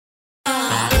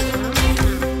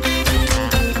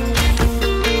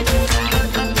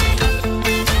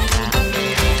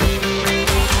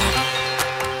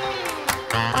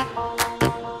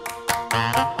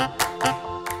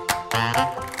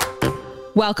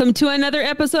Welcome to another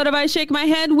episode of I Shake My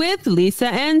Head with Lisa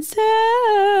and Sam.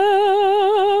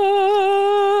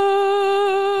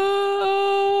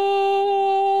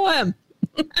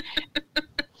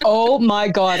 Oh my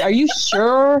God. Are you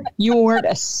sure you weren't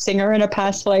a singer in a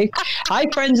past life? Hi,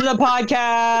 friends of the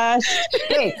podcast.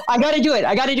 Hey, I got to do it.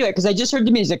 Because I just heard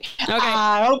the music.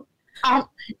 Okay.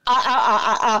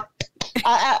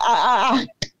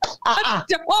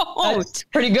 That's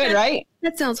pretty good, right?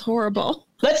 That sounds horrible.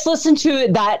 Let's listen to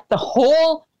that the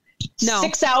whole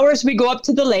 6 hours we go up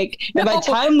to the lake. And by the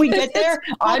time we get there,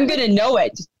 I'm going to know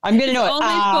it. Only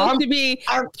supposed to be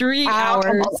 3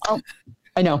 hours.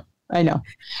 I know.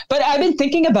 But I've been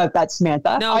thinking about that,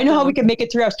 Samantha. I know how we can make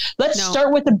it 3 hours. Let's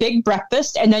start with a big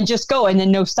breakfast and then just go and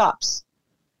then no stops.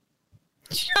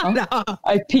 Shut up.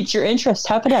 I piqued your interest,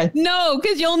 haven't I? No,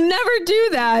 because you'll never do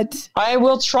that. I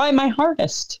will try my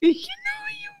hardest.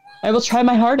 I will try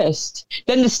my hardest.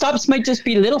 Then the stops might just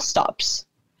be little stops.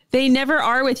 They never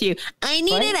are with you. I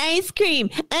need an ice cream.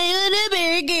 I want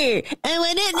a burger.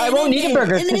 I won't need a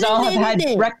burger because I'll have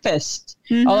had breakfast.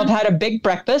 Mm-hmm. I'll have had a big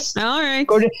breakfast. All right.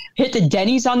 Go to hit the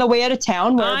Denny's on the way out of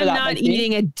town. I'm not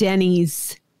eating at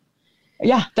Denny's.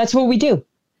 Yeah, that's what we do.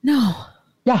 No.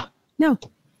 Yeah. No.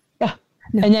 Yeah.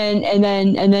 No. And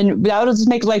then that'll just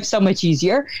make life so much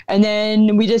easier. And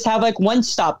then we just have like one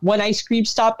ice cream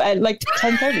stop at like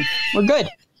 10:30. We're good.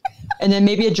 And then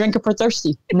maybe a drink if we're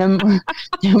thirsty. And then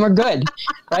we're good.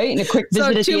 Right? And a quick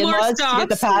visit at the in-laws to get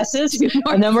the passes.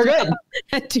 And then we're good.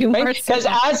 Because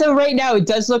as of right now, it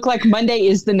does look like Monday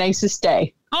is the nicest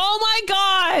day. Oh my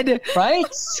God. Right?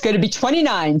 It's going to be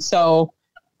 29. So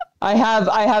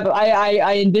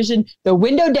I envision the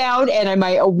window down and I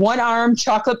might one arm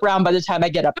chocolate brown by the time I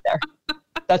get up there.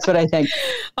 That's what I think.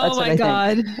 Oh my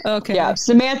God. Okay. Yeah.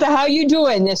 Samantha, how you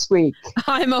doing this week?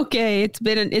 I'm okay. It's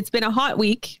been a hot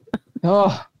week.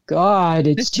 Oh God,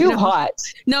 it's too hot.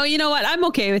 No, you know what? I'm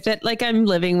okay with it. Like I'm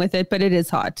living with it, but it is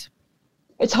hot.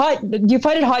 It's hot. Do you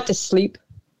find it hot to sleep?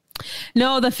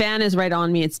 No, the fan is right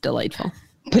on me. It's delightful.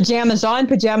 Pajamas on,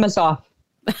 pajamas off.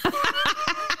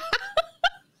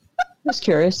 Just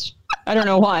curious. I don't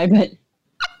know why, but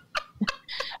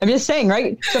I'm just saying,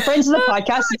 right? So friends of the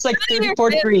podcast, it's like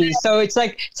 34 degrees. So it's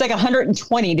like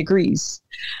 120 degrees.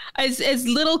 As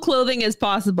little clothing as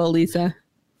possible, Lisa.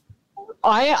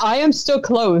 I am still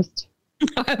clothed.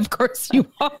 Of course you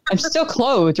are. I'm still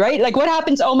clothed, right? Like what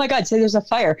happens? Oh my God, say there's a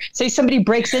fire. Say somebody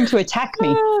breaks in to attack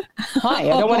me.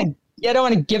 Hi, I don't want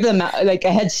to give them like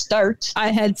a head start.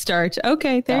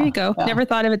 Okay, there you go. Yeah. Never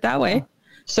thought of it that way.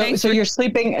 So you're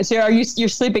sleeping. So you're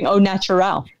sleeping au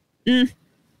naturel. Mm.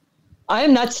 I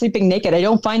am not sleeping naked. I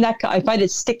don't find that. I find it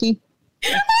sticky.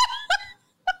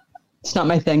 It's not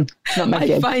my thing. It's not my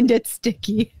gig. I find it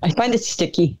sticky.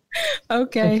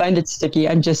 Okay. I find it sticky.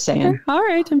 I'm just saying. Okay. All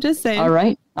right. I'm just saying. All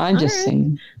right. I'm just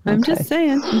saying. I'm just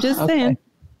saying.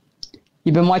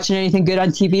 You've been watching anything good on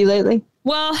TV lately?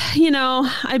 Well,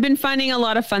 I've been finding a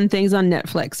lot of fun things on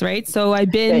Netflix, right? So I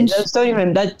binge.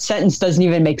 That sentence doesn't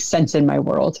even make sense in my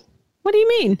world. What do you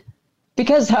mean?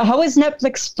 Because how is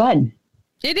Netflix fun?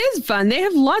 It is fun. They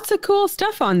have lots of cool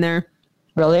stuff on there.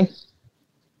 Really?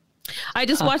 I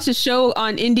just watched a show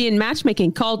on Indian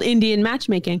matchmaking called Indian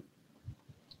Matchmaking.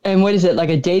 And what is it? Like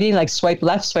a dating, like swipe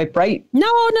left, swipe right? No.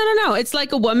 It's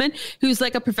like a woman who's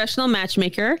like a professional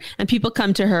matchmaker and people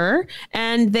come to her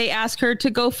and they ask her to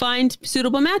go find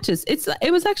suitable matches.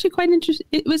 It was actually quite interesting.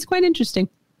 It was quite interesting.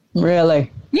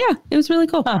 Really? Yeah, it was really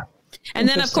cool. Huh. And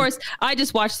then, of course, I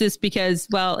just watched this because,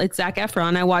 well, it's Zac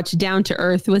Efron. I watched Down to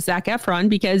Earth with Zac Efron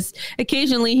because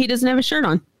occasionally he doesn't have a shirt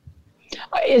on.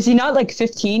 Is he not like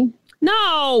 15?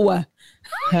 No.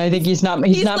 I think he's not much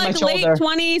older. He's like late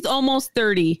 20s, almost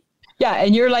 30. Yeah,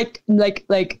 and you're like late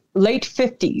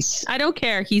 50s. I don't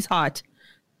care. He's hot.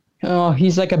 Oh,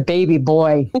 he's like a baby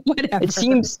boy. Whatever. It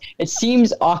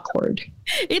seems awkward.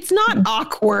 It's not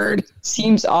awkward.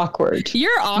 Seems awkward.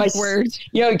 You're awkward.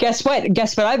 Guess what?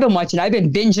 Guess what I've been watching? I've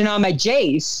been binging on my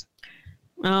Jays.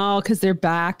 Oh, because they're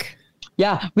back.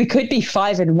 Yeah, we could be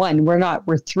 5-1. We're not.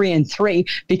 We're 3-3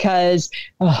 because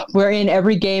we're in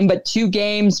every game, but 2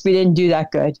 games we didn't do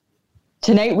that good.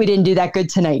 Tonight we didn't do that good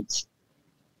tonight.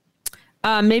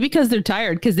 Maybe because they're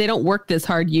tired because they don't work this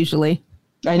hard usually.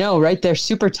 I know, right? They're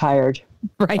super tired.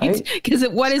 Right? Because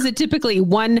what is it typically?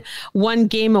 One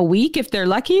game a week if they're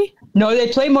lucky? No, they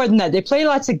play more than that. They play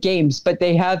lots of games, but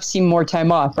they have seen more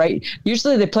time off, right?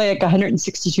 Usually they play like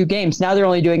 162 games. Now they're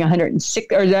only doing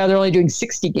 106, or now they're only doing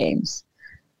 60 games.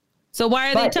 So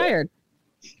why are they tired?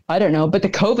 I don't know, but the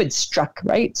COVID struck,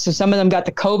 right? So some of them got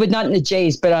the COVID, not in the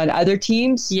Jays, but on other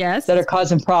teams that are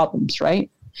causing problems, right?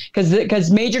 Because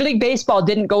Major League Baseball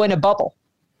didn't go in a bubble.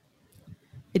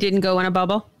 It didn't go in a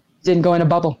bubble? Didn't go in a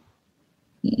bubble.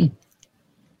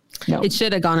 No. It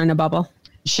should have gone in a bubble.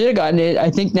 Should have gotten it. I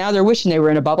think now they're wishing they were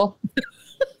in a bubble.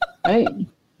 Right?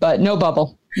 But no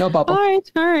bubble. No bubble. All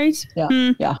right.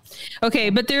 Yeah. Yeah. Okay,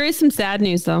 but there is some sad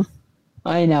news though.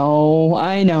 I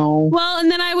know. Well, and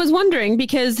then I was wondering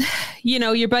because,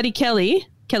 your buddy Kelly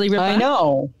Ripa. I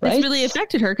know. Right? It's really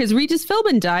affected her because Regis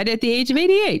Philbin died at the age of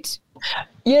 88.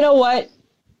 You know what?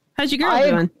 How's your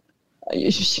girl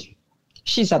doing?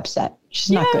 She's upset.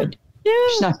 She's not good. Yeah.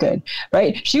 She's not good.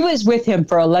 Right? She was with him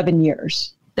for 11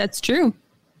 years. That's true.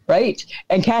 Right?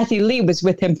 And Kathy Lee was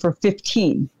with him for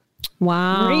 15.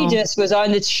 Wow. Regis was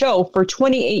on this show for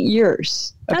 28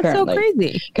 years. That's apparently. so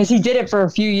crazy. Because he did it for a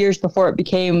few years before it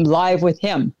became live with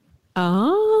him.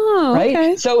 Oh, right.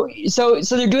 Okay. So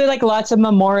they're doing like lots of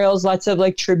memorials, lots of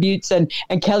like tributes, and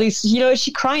Kelly's,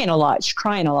 she's crying a lot.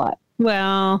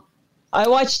 Well, I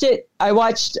watched it. I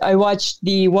watched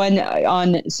the one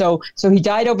on. So he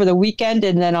died over the weekend,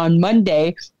 and then on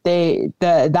Monday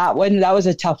that was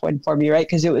a tough one for me, right?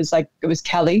 Because it was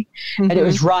Kelly, and it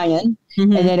was Ryan,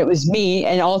 and then it was me,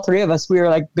 and all three of us. We were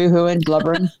like boohooing,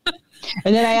 blubbering,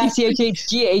 and then I asked the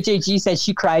HHG. HHG said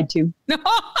she cried too.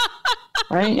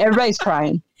 Right? Everybody's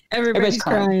crying. Everybody's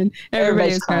crying.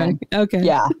 Everybody's crying. Okay.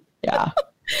 Yeah.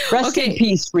 Rest in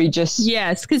peace, Regis.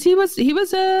 Yes, because he was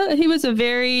a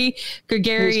very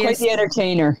gregarious, he was quite the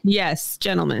entertainer. Yes,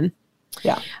 gentleman.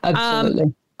 Yeah,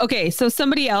 absolutely. Okay, so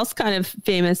somebody else kind of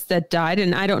famous that died,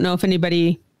 and I don't know if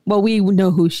anybody. Well, we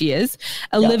know who she is.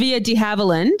 Olivia de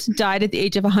Havilland died at the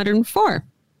age of 104.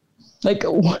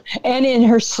 And in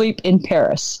her sleep in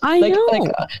Paris. I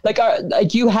know.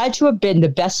 Like you had to have been the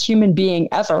best human being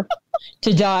ever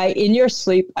to die in your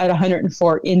sleep at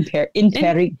 104 in Paris. In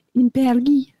Paris.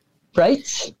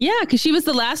 Right? Yeah, because she was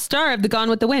the last star of the Gone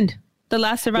with the Wind. The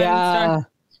last surviving star.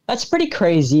 That's pretty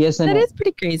crazy, isn't it? That is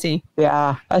pretty crazy.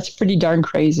 Yeah, that's pretty darn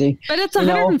crazy. But it's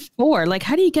 104. Like,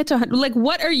 how do you get to 100? Like,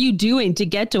 what are you doing to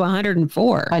get to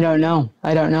 104? I don't know.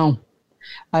 But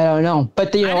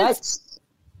you know what?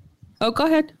 Oh, go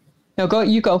ahead. No,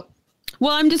 you go.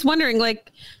 Well, I'm just wondering, like,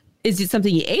 is it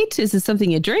something you ate? Is it something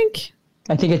you drink?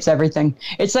 I think it's everything.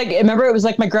 It's like, remember, it was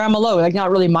like my grandma Lo, like not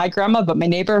really my grandma, but my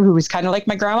neighbor who was kind of like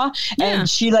my grandma. Yeah. And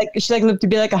she lived to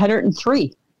be like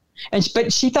 103.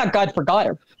 But she thought God forgot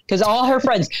her because all her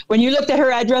friends, when you looked at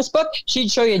her address book, she'd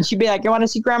show you and she'd be like, you want to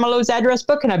see Grandma Lo's address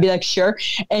book? And I'd be like, sure.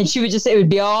 And she would just say, it would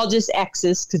be all just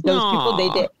X's because those people,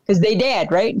 they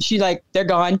did, right? And she's like, they're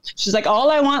gone. She's like,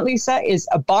 all I want, Lisa, is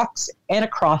a box and a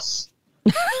cross.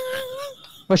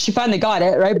 Well, she finally got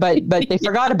it, right? But they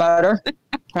forgot about her,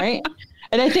 right?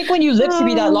 And I think when you live to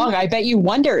be that long, I bet you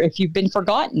wonder if you've been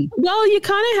forgotten. Well, you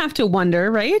kind of have to wonder,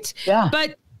 right? Yeah.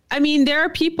 But I mean, there are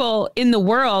people in the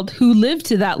world who live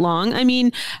to that long. I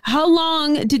mean, how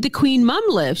long did the Queen Mum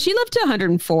live? She lived to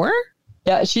 104.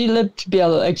 Yeah, she lived to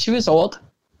be she was old.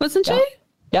 Wasn't she?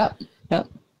 Yeah.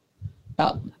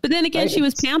 But then again, she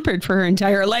was pampered for her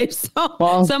entire life.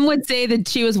 So some would say that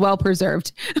she was well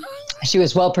preserved. She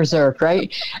was well preserved,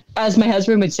 right? As my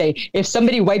husband would say, if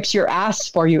somebody wipes your ass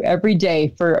for you every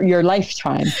day for your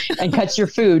lifetime and cuts your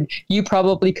food, you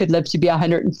probably could live to be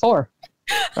 104,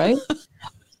 right?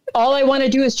 All I want to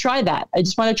do is try that. I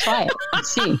just want to try it and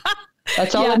see.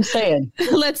 That's all I'm saying.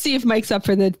 Let's see if Mike's up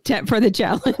for the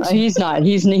challenge. He's not.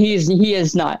 He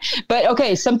is not. But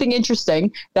okay, something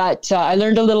interesting that I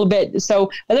learned a little bit. So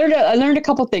I learned a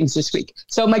couple things this week.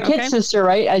 So my kid's sister,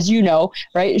 right, as you know,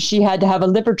 right, she had to have a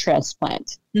liver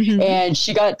transplant, and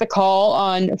she got the call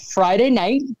on Friday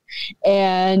night,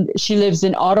 and she lives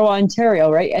in Ottawa,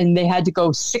 Ontario, right, and they had to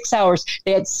go 6 hours.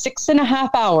 They had 6.5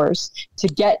 hours to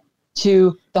get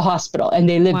to the hospital, and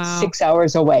they lived 6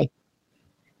 hours away.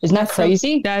 Isn't that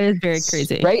crazy? That is very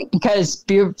crazy, right? Because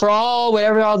for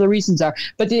all the reasons are,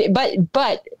 but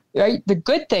right. The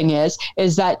good thing is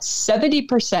that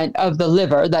 70% of the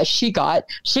liver that she got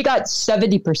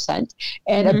 70%,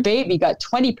 and a baby got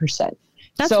 20%.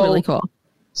 That's really cool.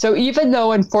 So even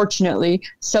though unfortunately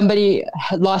somebody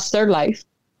lost their life,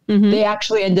 they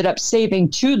actually ended up saving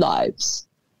 2 lives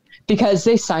because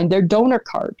they signed their donor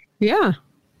card. Yeah.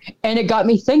 And it got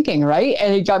me thinking, right?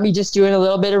 And it got me just doing a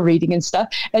little bit of reading and stuff.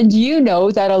 And do you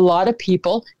know that a lot of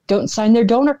people don't sign their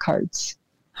donor cards?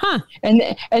 Huh. And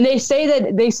they say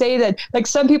that like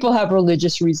some people have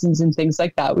religious reasons and things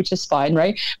like that, which is fine,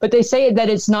 right? But they say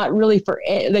that it's not really for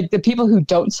like the people who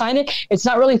don't sign it. It's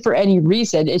not really for any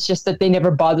reason. It's just that they never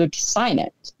bothered to sign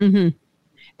it.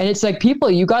 And it's like,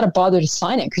 people, you got to bother to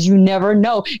sign it because you never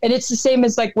know. And it's the same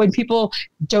as like when people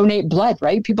donate blood,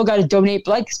 right? People got to donate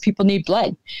blood because people need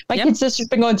blood. My kid's sister's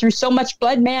been going through so much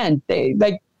blood, man.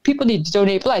 People need to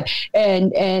donate blood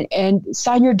and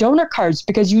sign your donor cards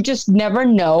because you just never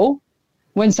know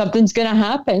when something's going to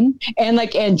happen. And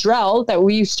like Andrell that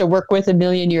we used to work with a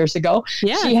million years ago,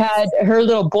 she had her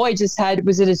little boy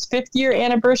was it his 5th year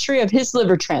anniversary of his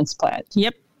liver transplant?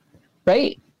 Yep.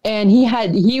 Right. And he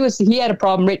had a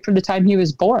problem right from the time he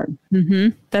was born.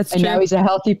 Mm-hmm. That's and true. Now he's a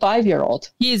healthy 5-year-old.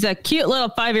 He's a cute little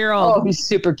 5-year-old. Oh, he's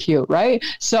super cute, right?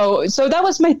 So that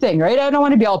was my thing, right? I don't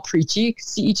want to be all preachy,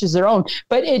 each is their own,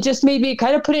 but it just made me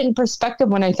kind of put it in perspective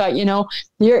when I thought,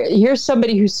 here's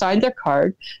somebody who signed their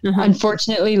card,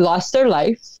 unfortunately lost their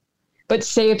life, but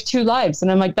saved 2 lives.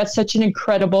 And I'm like, that's such an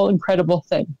incredible, incredible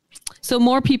thing. So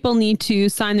more people need to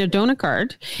sign their donor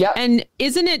card. Yeah. And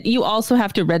isn't it, you also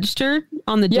have to register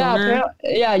on the donor?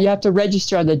 Yeah. You have to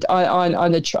register on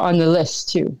the list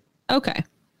too. Okay.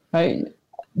 Right.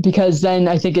 Because then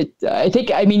I think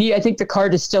the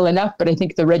card is still enough, but I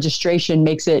think the registration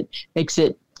makes it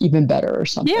even better or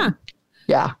something. Yeah.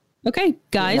 Yeah. Okay.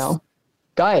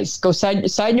 Guys, go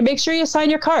sign, make sure you sign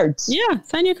your cards. Yeah.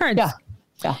 Sign your cards. Yeah.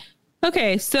 Yeah.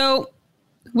 Okay. So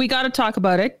we got to talk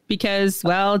about it because,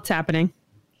 well, it's happening.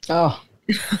 Oh,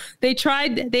 they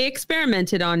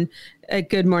experimented on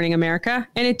Good Morning America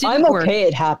and it didn't work.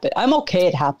 I'm okay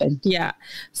it happened. Yeah.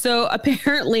 So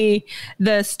apparently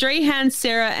the Strahan,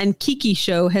 Sarah and Kiki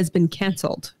show has been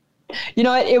canceled. You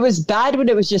know what? It was bad when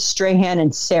it was just Strahan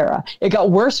and Sarah. It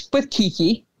got worse with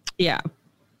Kiki. Yeah.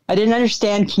 I didn't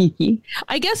understand Kiki.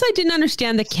 I guess I didn't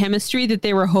understand the chemistry that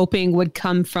they were hoping would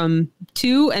come from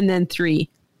 2 and then 3.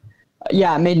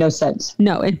 Yeah, it made no sense.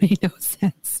 No, it made no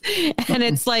sense. And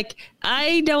it's like,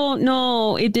 I don't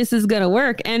know if this is going to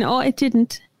work. And it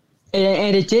didn't.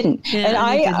 And it didn't. Yeah,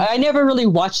 and I never really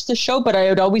watched the show, but I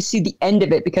would always see the end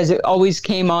of it because it always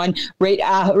came on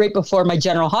right before my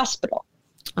General Hospital.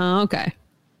 Oh, okay.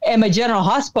 And my General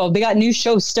Hospital, they got new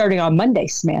shows starting on Monday,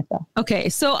 Samantha. Okay,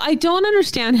 so I don't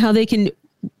understand how they can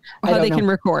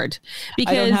record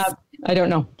because I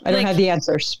don't know. I don't have the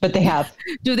answers, but they have.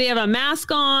 Do they have a mask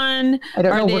on? I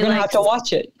don't know. We're going to have to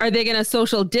watch it. Are they going to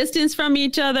social distance from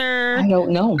each other? I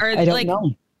don't know. I don't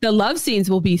know. The love scenes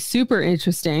will be super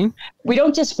interesting. We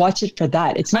don't just watch it for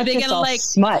that. It's not just all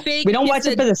smut. We don't watch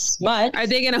it for the smut. Are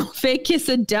they going to fake kiss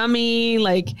a dummy?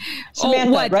 Like,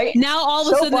 Samantha, what? Right? Now all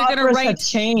of a sudden they're going to write.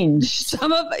 Changed.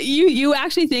 Some of you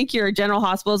actually think your General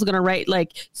Hospital is going to write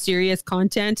like serious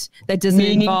content that doesn't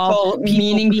involve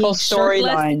meaningful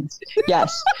storylines.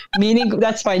 Yes,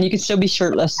 that's fine. You can still be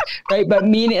shirtless, right? But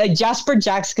Jasper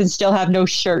Jacks can still have no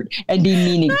shirt and be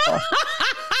meaningful.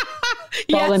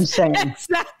 That's all I'm saying.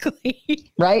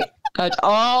 Exactly. Right? That's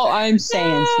all I'm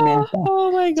saying, Samantha.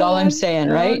 Oh my God. That's all I'm saying,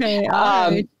 right? Okay,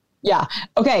 right. Yeah.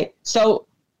 Okay. So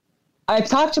I've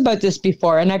talked about this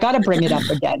before and I got to bring it up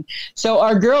again. So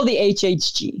our girl, the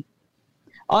HHG,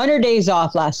 on her days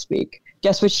off last week,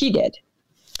 guess what she did?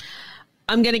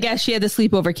 I'm going to guess she had the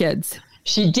sleepover kids.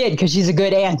 She did because she's a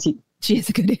good auntie. She is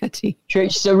a good auntie.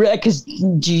 So, because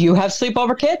do you have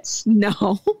sleepover kids?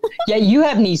 No. Yeah, you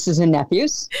have nieces and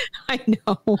nephews. I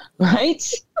know,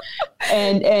 right?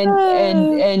 And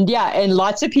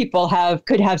lots of people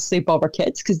could have sleepover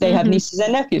kids because they have nieces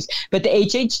and nephews. But the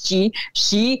HHG,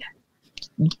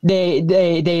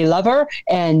 they love her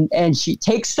and she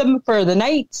takes them for the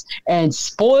night and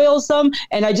spoils them.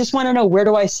 And I just want to know, where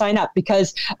do I sign up?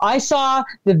 Because I saw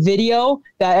the video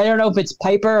that I don't know if it's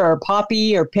Piper or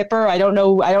Poppy or Pipper. I don't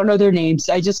know their names.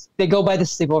 They go by the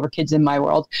sleepover kids in my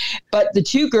world. But there's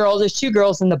 2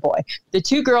 girls and the boy. The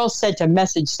 2 girls sent a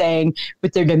message saying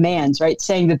with their demands, right?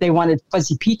 Saying that they wanted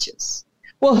fuzzy peaches.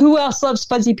 Well, who else loves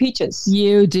fuzzy peaches?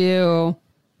 You do.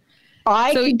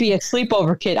 I could be a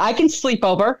sleepover kid. I can sleep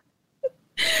over.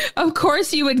 Of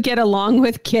course you would get along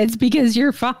with kids because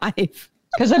you're 5.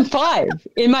 Because I'm 5.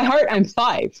 In my heart, I'm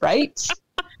 5, right?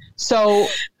 So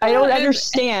I don't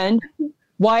understand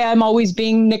why I'm always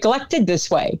being neglected this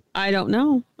way. I don't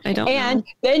know. And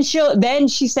then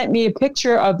she sent me a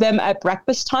picture of them at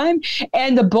breakfast time.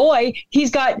 And the boy,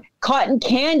 he's got cotton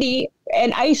candy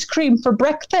and ice cream for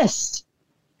breakfast.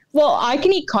 Well, I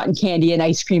can eat cotton candy and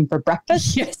ice cream for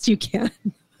breakfast. Yes, you can.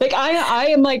 Like I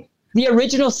am like the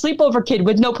original sleepover kid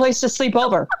with no place to sleep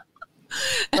over.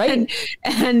 Right.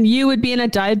 And you would be in a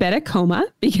diabetic coma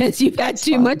because you've had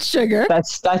too much sugar.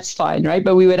 That's fine. Right.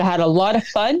 But we would have had a lot of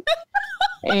fun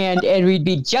and we'd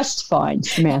be just fine,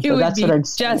 Samantha. That's what I'm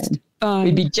saying. Just fine.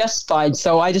 We'd be just fine.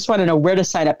 So I just want to know where to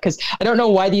sign up because I don't know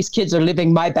why these kids are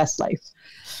living my best life.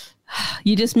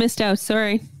 You just missed out.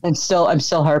 Sorry. I'm still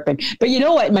harping. But you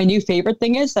know what? My new favorite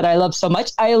thing is that I love so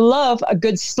much. I love a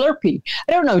good Slurpee.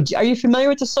 I don't know. Are you familiar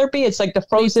with the Slurpee? It's like the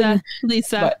frozen.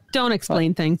 Lisa, don't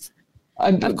explain things.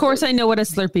 Of course, I know what a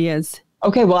Slurpee is.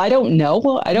 Okay. Well, I don't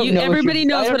know. I don't know. Everybody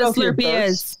knows what a Slurpee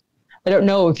is. I don't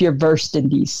know if you're versed in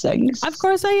these things. Of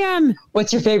course I am.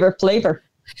 What's your favorite flavor?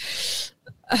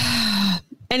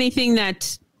 Anything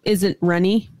that isn't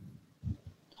runny.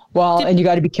 Well, and you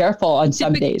got to be careful on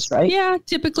some days, right? Yeah,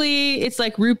 typically it's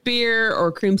like root beer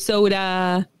or cream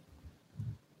soda.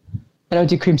 I don't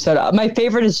do cream soda. My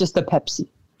favorite is just the Pepsi.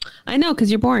 I know,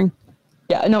 because you're boring.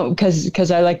 Yeah, no,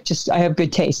 because I have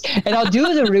good taste, and I'll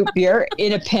do the root beer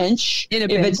in a pinch if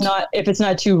it's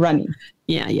not too runny.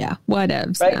 Yeah,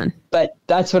 whatever. Right, man. But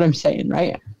that's what I'm saying,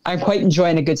 right? I'm quite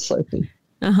enjoying a good Slurpee.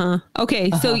 Okay,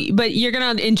 so but you're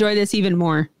gonna enjoy this even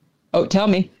more. Oh, tell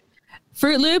me.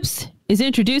 Fruit Loops is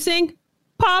introducing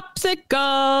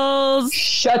popsicles.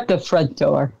 Shut the front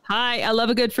door. Hi, I love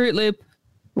a good Fruit Loop.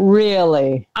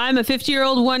 Really? I'm a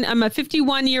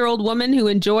 51-year-old woman who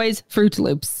enjoys Fruit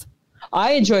Loops.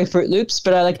 I enjoy Fruit Loops,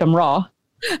 but I like them raw.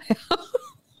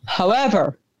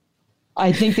 However,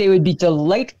 I think they would be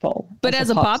delightful. But as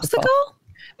a popsicle?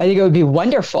 I think it would be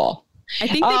wonderful. I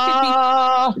think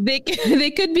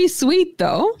they could be sweet,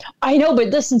 though. I know, but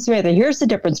listen, Samantha, here's the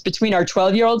difference between our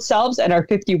 12-year-old selves and our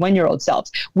 51-year-old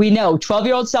selves. We know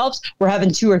 12-year-old selves, we're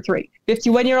having 2 or 3.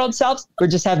 51-year-old selves, we're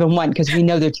just having 1 because we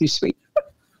know they're too sweet.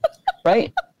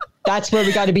 Right? That's where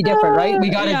we got to be different, right? We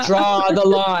got to draw the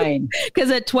line.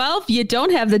 Because at 12, you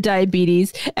don't have the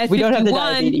diabetes. At we don't have the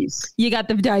diabetes. You got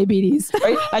the diabetes.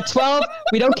 Right? At 12,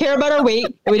 we don't care about our weight.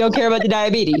 And we don't care about the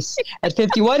diabetes. At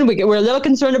 51, we're a little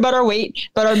concerned about our weight,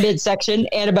 about our midsection,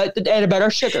 and about our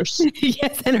sugars.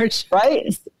 Yes, and our sugars.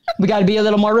 Right? We got to be a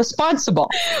little more responsible.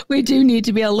 We do need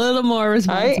to be a little more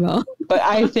responsible. Right? But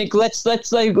I think let's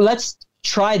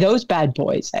try those bad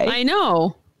boys. Eh? I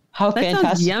know. How that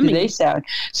fantastic do they sound?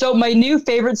 So my new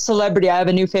favorite celebrity, I have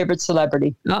a new favorite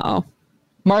celebrity. Uh-oh.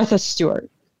 Martha Stewart.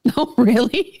 Oh,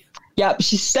 really? Yeah,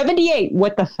 she's 78.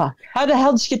 What the fuck? How the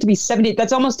hell did she get to be 78?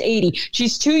 That's almost 80.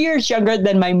 She's 2 years younger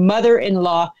than my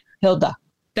mother-in-law, Hilda.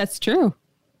 That's true.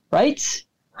 Right?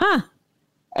 Huh.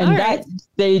 And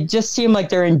they just seem like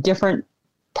they're in different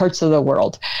parts of the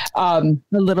world. A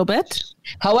little bit.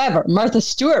 However, Martha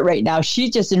Stewart right now, she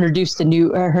just introduced her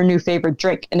new favorite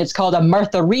drink, and it's called a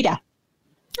Martha-Rita.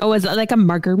 Oh, is it like a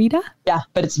margarita? Yeah,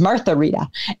 but it's Martha-Rita.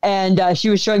 And she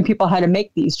was showing people how to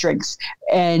make these drinks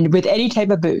and with any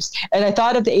type of booze. And I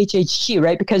thought of the HHG,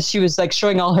 right? Because she was like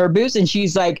showing all her booze and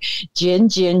she's like, gin,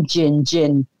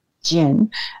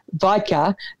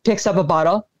 vodka, picks up a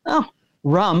bottle. Oh,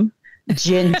 rum,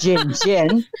 gin.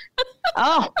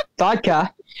 Oh,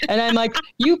 vodka. And I'm like,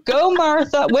 you go,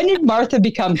 Martha. When did Martha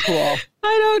become cool? I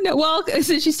don't know. Well,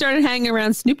 since she started hanging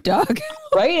around Snoop Dogg.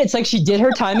 Right? It's like she did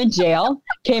her time in jail,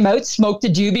 came out, smoked a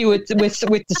doobie with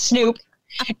the Snoop,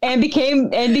 and became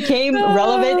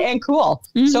relevant and cool.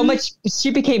 Mm-hmm. So much.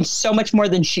 She became so much more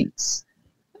than Sheets.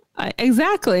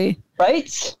 Exactly.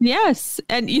 Right? Yes.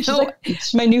 And you know, like,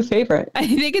 it's my new favorite. I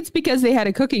think it's because they had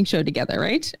a cooking show together,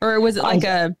 right? Or was it like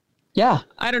yeah.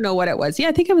 I don't know what it was. Yeah,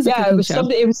 I think it was a cooking show.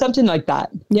 It was something like that.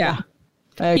 Yeah.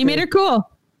 He made her cool.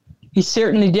 He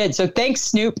certainly did. So thanks,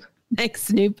 Snoop. Thanks,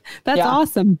 Snoop. That's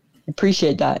awesome.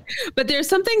 Appreciate that. But there's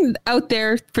something out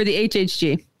there for the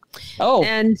HHG. Oh.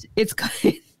 And it's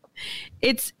a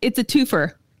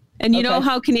twofer. And you know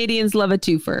how Canadians love a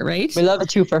twofer, right? We love a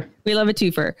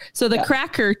twofer. So the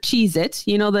cracker Cheez-It,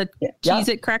 you know, the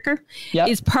Cheez-It cracker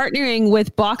is partnering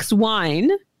with Boxed Wine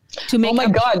to make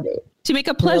to make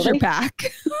a pleasure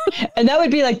pack. And that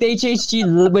would be like the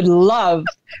HHG would love,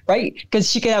 right? Because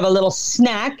she could have a little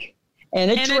snack and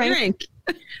a drink.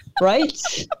 Right?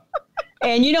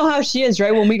 And you know how she is,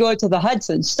 right? When we go out to the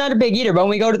Hudson, she's not a big eater, but when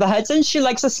we go to the Hudson, she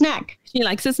likes a snack. She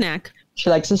likes a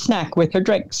snack with her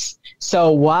drinks.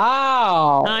 So,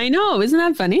 wow. I know. Isn't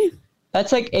that funny?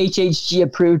 That's like HHG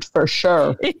approved for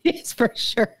sure. It is for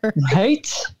sure. Right?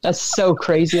 That's so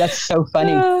crazy. That's so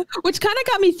funny. Which kind of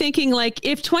got me thinking, like,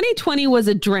 if 2020 was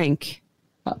a drink,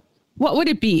 what would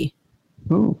it be?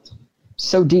 Ooh,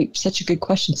 so deep. Such a good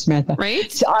question, Samantha.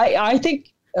 Right? So I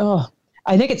think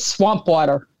it's swamp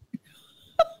water.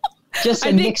 Just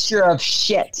a mixture of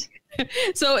shit.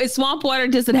 So is swamp water,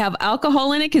 does it have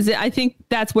alcohol in it? Because I think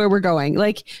that's where we're going.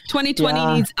 Like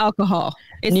 2020 needs alcohol.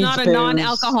 It's not a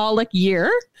non-alcoholic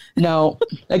year. No,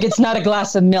 like it's not a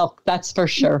glass of milk. That's for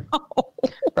sure. No.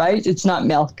 Right? It's not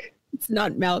milk. It's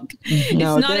not milk.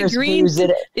 No, it's not a green.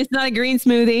 It's not a green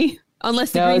smoothie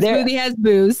unless the green smoothie has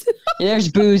booze.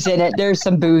 There's booze in it. There's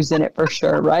some booze in it for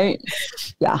sure. Right?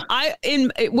 Yeah.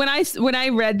 When I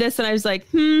read this and I was like,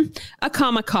 a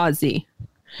kamikaze.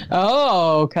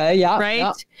 Oh, okay. Yeah.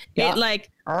 Right. Yeah. It like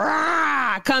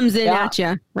comes in at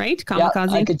you. Right.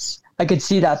 Kamikaze. Yeah, I could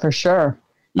see that for sure.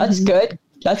 That's good.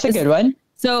 That's a good one.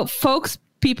 So folks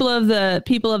people of the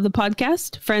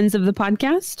podcast, friends of the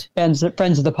podcast,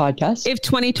 friends of the podcast. If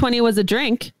 2020 was a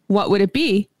drink, what would it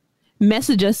be?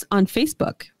 Message us on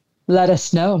Facebook. Let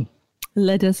us know.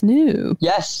 Let us know.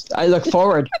 Yes, I look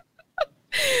forward.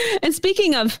 And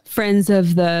speaking of friends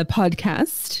of the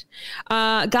podcast,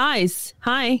 guys,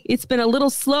 hi. It's been a little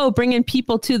slow bringing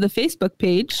people to the Facebook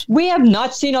page. We have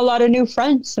not seen a lot of new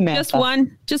friends, Samantha.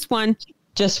 Just one.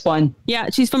 Yeah,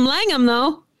 she's from Langham,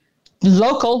 though. A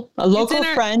local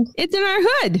friend. It's in our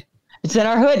hood. It's in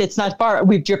our hood. It's not far.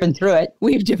 We've driven through it.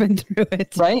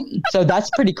 Right. So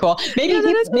that's pretty cool. Maybe I'm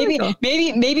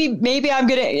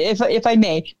gonna, if I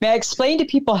may I explain to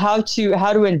people how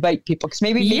to invite people, because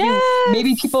maybe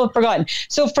people have forgotten.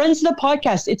 So friends of the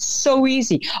podcast, it's so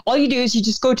easy. All you do is you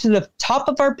just go to the top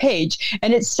of our page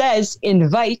and it says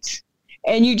invite.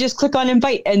 And you just click on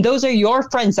invite. And those are your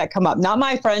friends that come up. Not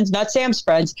my friends, not Sam's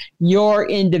friends, your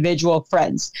individual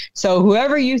friends. So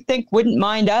whoever you think wouldn't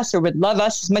mind us or would love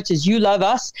us as much as you love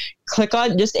us, click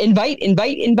on just invite.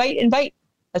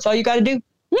 That's all you got to do.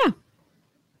 Yeah.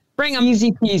 Bring them.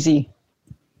 Easy peasy.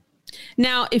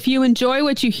 Now, if you enjoy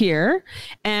what you hear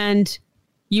and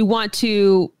you want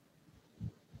to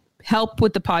help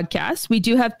with the podcast, we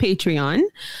do have Patreon.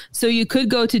 So you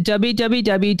could go to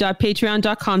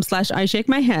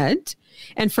www.patreon.com/IShakeMyHead.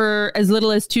 And for as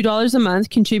little as $2 a month,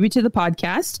 contribute to the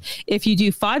podcast. If you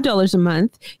do $5 a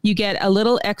month, you get a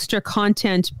little extra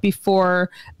content before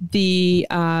the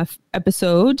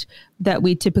episode that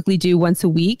we typically do once a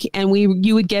week. And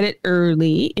you would get it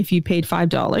early. If you paid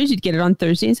 $5, you'd get it on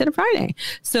Thursday instead of Friday.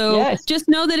 So Just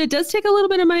know that it does take a little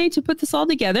bit of money to put this all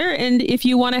together. And if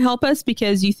you want to help us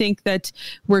because you think that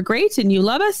we're great and you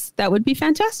love us, that would be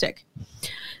fantastic.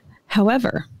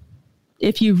 However,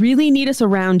 if you really need us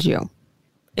around you,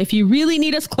 if you really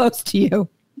need us close to you.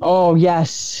 Oh,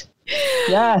 yes.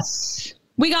 Yes.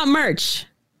 We got merch.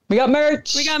 We got merch.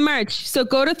 So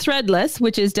go to Threadless,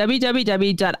 which is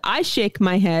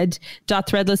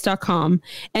www.ishakemyhead.threadless.com.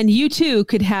 And you too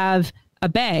could have a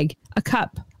bag, a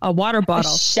cup, a water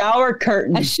bottle, a shower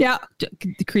curtain,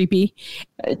 creepy,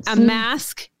 a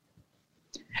mask.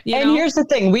 Here's the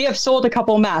thing. We have sold a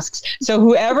couple masks. So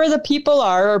whoever the people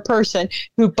are or person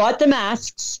who bought the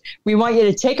masks, we want you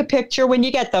to take a picture when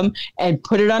you get them and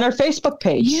put it on our Facebook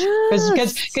page.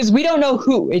 Because we don't know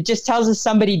who. It just tells us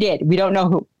somebody did. We don't know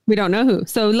who.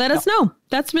 So let us know.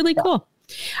 That's really cool.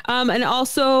 And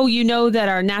also, you know that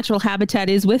our natural habitat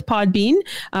is with Podbean.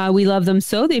 We love them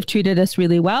so. They've treated us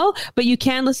really well. But you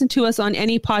can listen to us on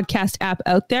any podcast app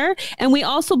out there. And we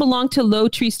also belong to Low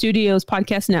Tree Studios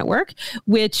Podcast Network,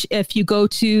 which if you go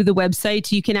to the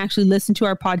website, you can actually listen to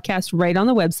our podcast right on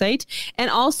the website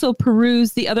and also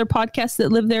peruse the other podcasts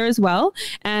that live there as well.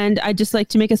 And I'd just like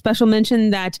to make a special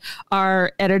mention that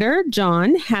our editor,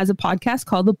 John, has a podcast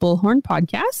called the Bullhorn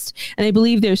Podcast. And I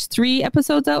believe there's 3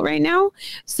 episodes out right now.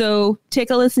 So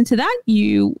take a listen to that.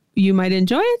 You might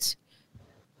enjoy it.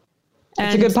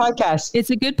 It's a good podcast.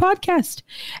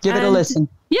 Give it a listen.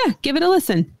 Yeah, give it a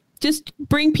listen. Just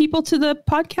bring people to the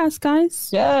podcast, guys.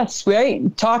 Yes,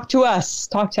 right. Talk to us.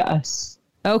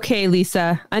 Okay,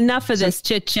 Lisa, enough of this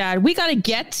chit chat. We gotta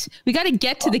get to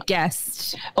the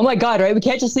guest. Oh my God, right? We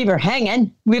can't just leave her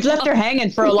hanging. We've left her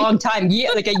hanging for a long time,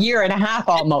 like a year and a half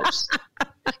almost.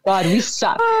 God, we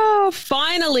suck. Oh,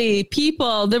 finally,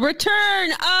 people, the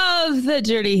return of the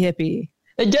Dirty Hippie.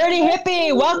 The Dirty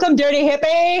Hippie. Welcome, Dirty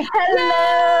Hippie.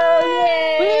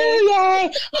 Hello. Yay.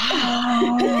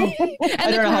 I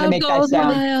don't know how to make that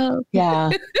sound. Wild. Yeah.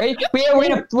 Right?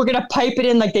 We're gonna pipe it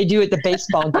in like they do at the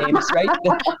baseball games, right?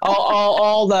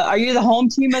 Are you the home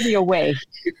team or the away?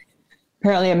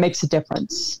 Apparently it makes a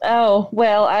difference. Oh,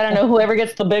 well, I don't know. Whoever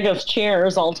gets the biggest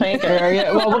cheers, I'll take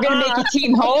it. Well, we're going to make you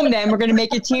team home then. We're going to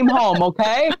make you team home,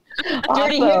 okay? Awesome.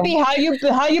 Dirty Hippie,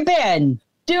 how you been?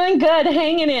 Doing good,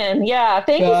 hanging in. Yeah,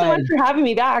 thank you so much for having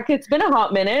me back. It's been a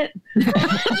hot minute.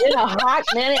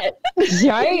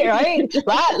 Right.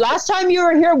 Last time you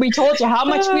were here, we told you how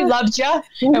much we loved you,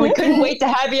 and we couldn't wait to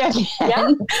have you again.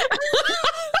 Yeah.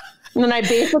 And then I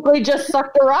basically just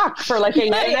sucked the rock for like a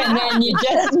year. And then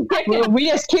we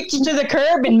just kicked you to the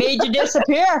curb and made you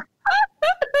disappear.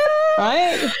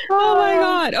 Right? Oh my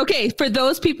God. Okay. For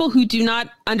those people who do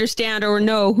not understand or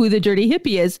know who the Dirty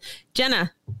Hippie is,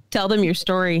 Jenna, tell them your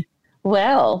story.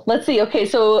 Well, let's see. Okay,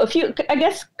 so a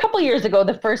couple years ago,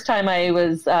 the first time I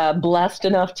was blessed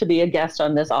enough to be a guest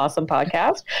on this awesome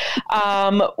podcast,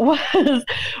 was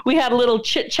we had a little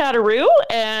chit-chatteroo,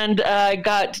 and I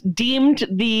got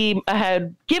I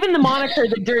had given the moniker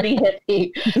the Dirty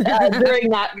Hippie during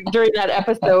that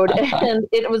episode, and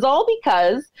it was all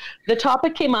because the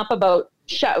topic came up about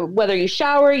whether you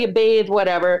shower, you bathe,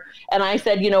 whatever. And I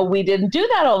said, we didn't do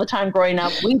that all the time growing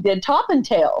up. We did top and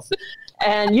tails.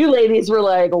 And you ladies were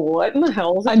like, what in the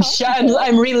hell is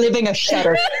I'm reliving a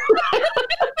shudder.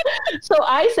 So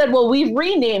I said, well, we've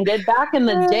renamed it. Back in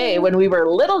the day when we were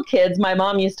little kids, my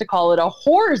mom used to call it a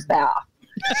whore's bath.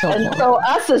 So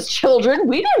us as children,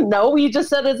 we didn't know. We just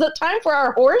said, is it time for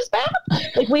our whore's bath?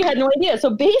 Like, we had no idea. So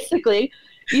basically,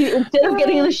 instead of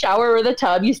getting in the shower or the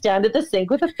tub, you stand at the sink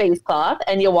with a face cloth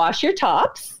and you wash your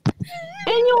tops and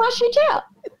you wash your tail.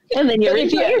 And then you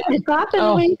rinse your face cloth and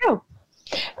away you go.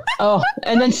 Oh,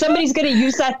 and then somebody's going to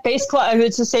use that face cloth.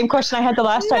 It's the same question I had the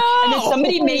last time. And then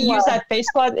somebody may use that face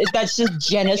cloth. That's just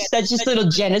Jenna's. That's just little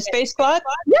Jenna's face cloth.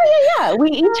 Yeah.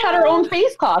 We each had our own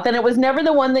face cloth, and it was never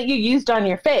the one that you used on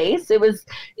your face. It was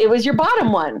your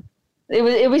bottom one.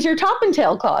 It was your top and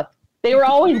tail cloth. They were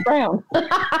always brown.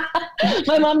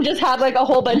 My mom just had like a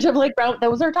whole bunch of like brown.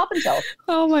 That was our top and tail.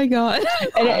 Oh my God.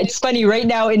 And it's funny right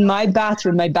now in my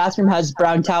bathroom has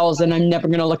brown towels and I'm never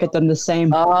going to look at them the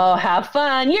same. Oh, have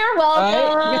fun. You're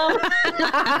welcome.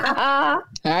 All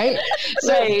right.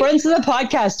 So friends of the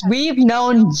podcast, we've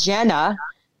known Jenna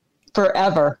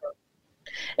forever.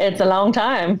 It's a long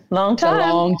time. It's a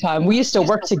long time. We used to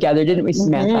work together, didn't we,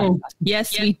 Samantha? Mm-hmm.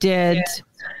 Yes, we did. Yeah.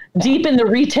 Deep in the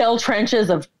retail trenches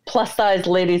of plus-size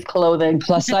ladies' clothing.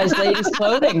 Plus-size ladies'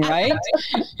 clothing, right?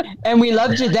 And we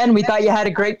loved you then. We thought you had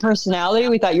a great personality.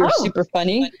 We thought you were super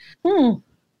funny.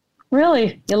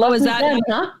 Really? You love me then,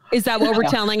 huh? Is that what we're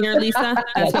telling her, Lisa?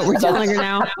 That's what we're telling her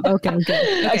now? Okay,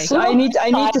 good. Okay. So I need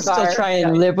to still try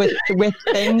and live with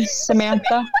things,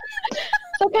 Samantha.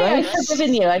 Okay, right?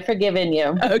 I've forgiven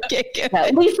you. Okay, good. Yeah,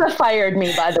 Lisa fired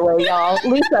me, by the way, y'all.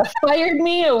 Lisa fired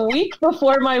me a week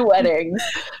before my wedding.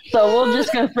 So we're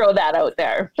just going to throw that out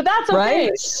there. But that's okay.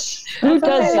 Right? Who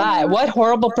does that? What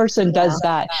horrible person does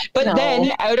that? But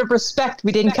then, out of respect,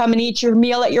 we didn't come and eat your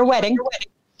meal at your wedding.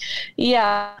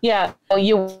 Yeah. Oh,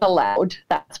 you were allowed.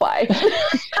 That's why.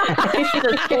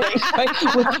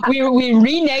 we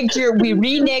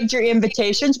reneged your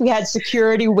invitations. We had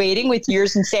security waiting with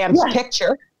yours and Sam's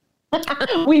picture.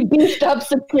 We beefed up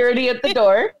security at the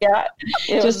door. Yeah.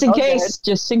 Just in case,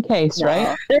 no,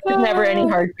 right? There was never any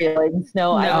hard feelings.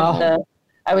 No.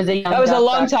 I was a young. That was a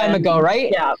long time ago,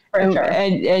 right? Yeah, for sure.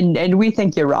 And we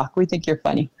think you rock. We think you're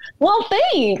funny. Well,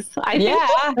 thanks. I think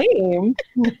the same.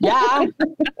 Yeah.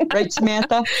 Right,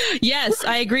 Samantha? Yes,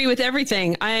 I agree with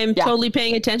everything. I'm totally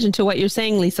paying attention to what you're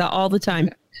saying, Lisa, all the time.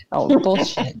 Oh,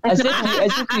 bullshit. As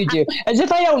if you do. As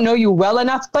if I don't know you well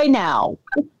enough by now.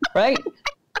 Right?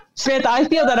 Samantha, I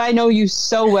feel that I know you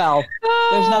so well.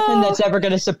 There's nothing that's ever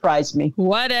going to surprise me.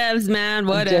 Whatevs, man.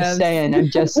 Whatevs. I'm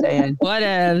just saying.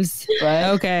 Whatevs. Right?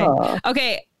 Okay.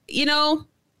 Okay.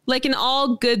 Like in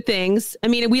all good things, I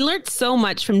mean, we learned so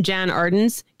much from Jan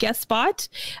Arden's guest spot.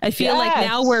 I feel like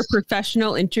now we're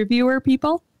professional interviewer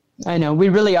people. I know. We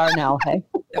really are now. Hey?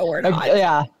 No, we're not.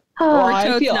 Yeah.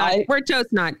 We're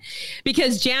totes not,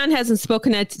 because Jan hasn't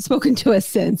spoken to us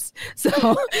since. So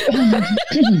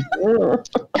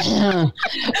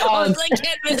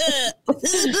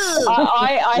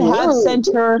I have sent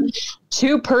her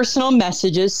 2 personal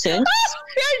messages since.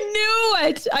 I knew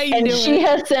it. And she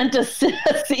has sent a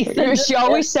She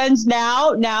always sends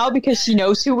now because she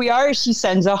knows who we are. She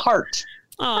sends a heart.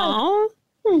 Oh.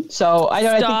 So I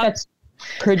think that's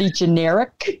pretty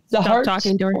generic. Stop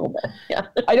talking to her. Yeah.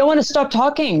 I don't want to stop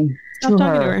talking to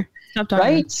her. Stop talking.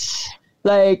 Right?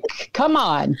 Like, come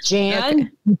on,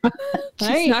 Jan. Okay.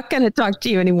 She's not going to talk to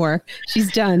you anymore.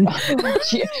 She's done.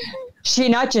 She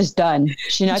not just done.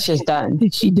 She not just done.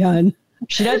 She done.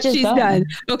 She not just She's done.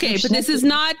 Okay, but this is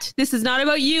not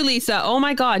about you, Lisa. Oh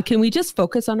my God. Can we just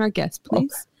focus on our guest,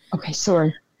 please? Okay,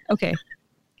 sorry. Okay.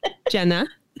 Jenna.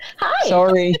 Hi.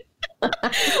 Sorry.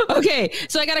 Okay,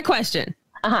 so I got a question.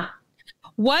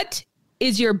 What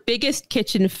is your biggest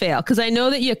kitchen fail? Because I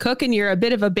know that you cook and you're a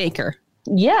bit of a baker.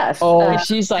 Yes. Oh,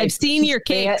 she's like, I've seen your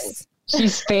cakes.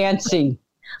 She's fancy.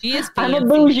 She is fancy. I'm a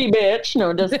bougie bitch.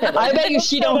 No, just kidding. I bet you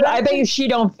she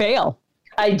don't fail.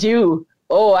 I do.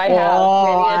 Oh, I have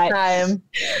many a time.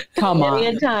 Come on.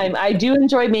 Many a time. I do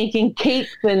enjoy making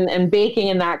cakes and baking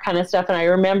and that kind of stuff. And I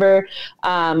remember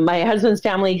my husband's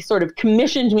family sort of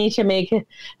commissioned me to make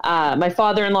my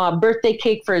father-in-law a birthday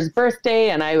cake for his birthday.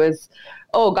 And I was,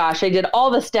 I did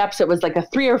all the steps. It was like a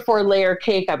 3 or 4 layer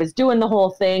cake. I was doing the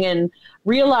whole thing and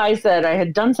realized that I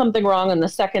had done something wrong in the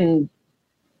second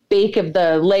bake of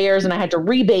the layers and I had to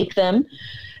rebake them.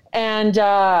 And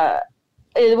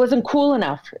it wasn't cool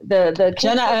enough. The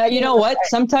Jenna, you know what?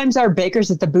 Sometimes our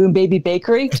bakers at the Boom Baby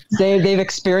Bakery, they've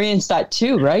experienced that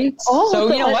too, right? Oh,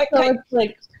 so you know what? So it's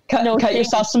like cut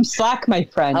yourself some slack, my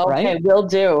friend. Okay, right? Will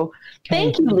do.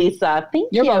 Thank you, Lisa.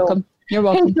 Thank you. You're welcome. You're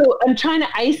welcome. Okay, so I'm trying to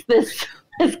ice this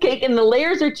cake, and the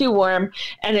layers are too warm,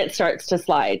 and it starts to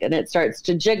slide, and it starts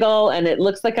to jiggle, and it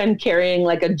looks like I'm carrying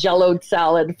like a Jell-O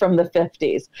salad from the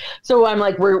 50s. So I'm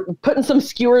like, we're putting some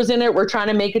skewers in it. We're trying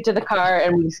to make it to the car,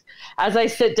 and as I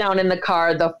sit down in the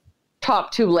car, the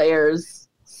top 2 layers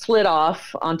slid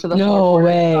off onto the floor.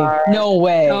 No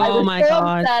way. Oh my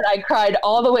God. I cried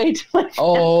all the way to my friend.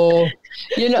 Oh,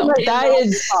 that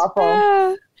is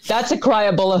awful. That's a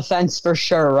criable offense for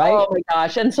sure, right? Oh my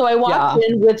gosh. And so I walked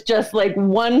in with just like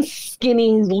one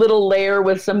skinny little layer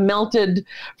with some melted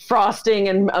frosting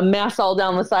and a mess all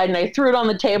down the side. And I threw it on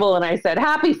the table and I said,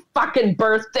 "Happy fucking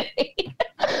birthday."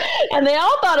 And they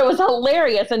all thought it was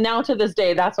hilarious. And now to this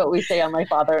day, that's what we say on my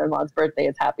father-in-law's birthday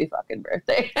is "Happy fucking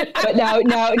birthday." But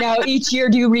now each year,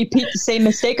 do you repeat the same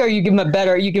mistake, or you give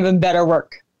them better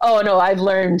work? Oh no, I've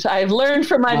learned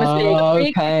from my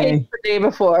mistake. Okay. The day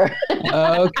before.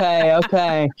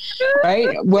 Okay.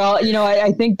 Right. Well,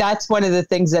 I think that's one of the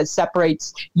things that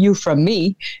separates you from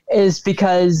me is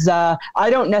because I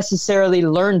don't necessarily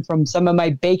learn from some of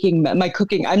my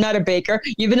cooking. I'm not a baker,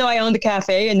 even though I own the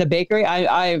cafe and the bakery.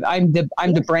 I'm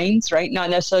the brains, right?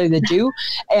 Not necessarily the do.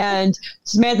 And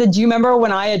Samantha, do you remember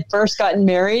when I had first gotten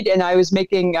married and I was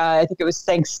making, I think it was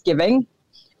Thanksgiving,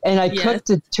 and I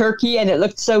cooked a turkey and it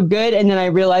looked so good, and then I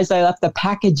realized I left the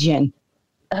package in.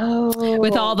 Oh,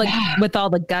 with all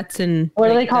the guts and what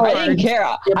do they call it? I didn't care.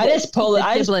 I just pulled it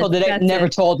out and never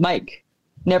told Mike.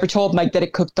 Never told Mike that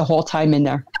it cooked the whole time in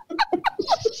there.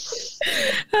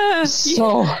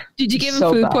 So did you give him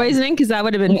food poisoning? Because that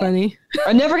would have been funny.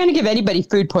 I'm never going to give anybody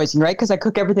food poisoning, right? Because I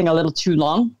cook everything a little too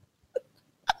long.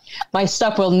 My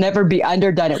stuff will never be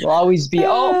underdone. It will always be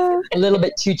a little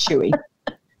bit too chewy.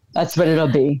 That's what it'll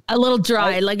be. A little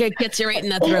dry, like it gets you right in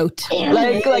the throat.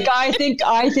 Like I think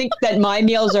that my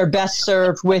meals are best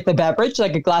served with a beverage,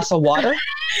 like a glass of water,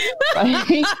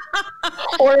 right?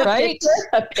 Or a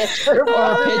pitcher.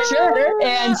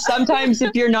 And sometimes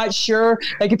if you're not sure,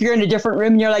 like if you're in a different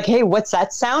room and you're like, "Hey, what's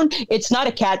that sound?" It's not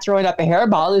a cat throwing up a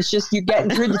hairball. It's just you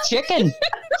getting through the chicken,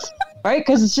 right?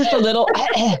 Because it's just a little.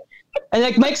 And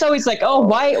like Mike's always like, "Oh,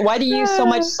 why do you use so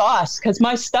much sauce?" Because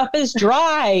my stuff is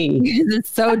dry. It's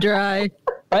so dry,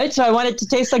 right? So I want it to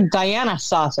taste like Diana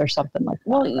sauce or something like that.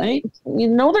 Well, right?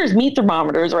 There's meat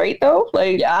thermometers, right? Though,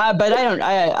 yeah, but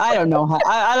I don't know how.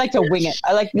 I like to wing it.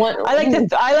 I like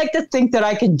to think that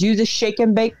I can do the shake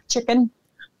and bake chicken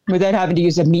without having to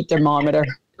use a meat thermometer.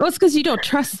 Well, it's because you don't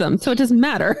trust them, so it doesn't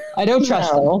matter. I don't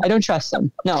trust them. I don't trust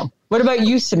them. No. What about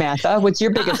you, Samantha? What's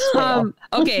your biggest fail?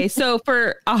 Okay, so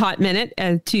for a hot minute,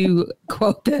 to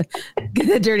quote the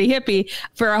dirty hippie,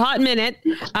 for a hot minute,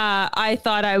 I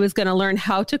thought I was going to learn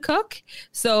how to cook.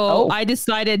 So I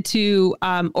decided to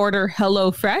order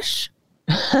HelloFresh.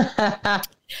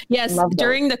 Yes,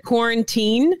 during the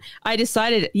quarantine, I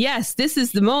decided, yes, this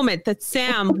is the moment that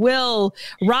Sam will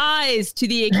rise to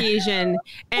the occasion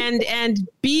and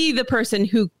be the person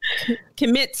who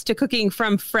commits to cooking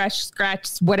from fresh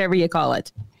scratch, whatever you call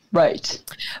it. Right.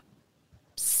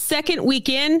 Second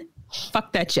weekend,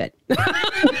 fuck that shit.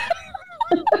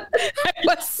 I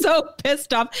was so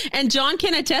pissed off. And John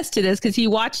can attest to this because he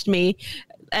watched me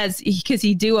because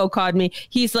he duo-called me.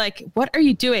 He's like, "What are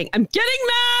you doing?" "I'm getting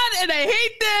mad and I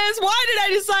hate this. Why did I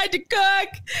decide to cook?"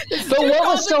 But what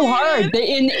was so hard?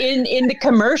 In the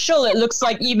commercial, it looks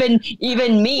like even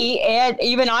me and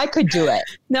even I could do it.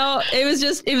 No, it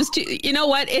was too, you know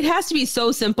what? It has to be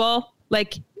so simple.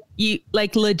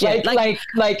 Legit. Like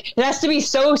it has to be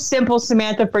so simple,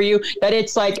 Samantha, for you that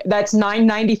it's like, that's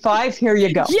 $9.95. Here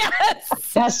you go. Yes.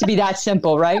 It has to be that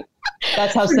simple, right?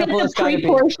 That's how simple it's got to be.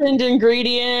 Pre-portioned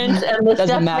ingredients and the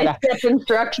doesn't matter. Step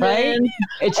instructions. Right?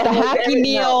 It's the Happy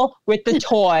Meal with the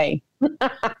toy.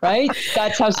 Right?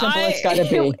 That's how simple it's got to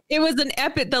be. It was an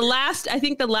epic. The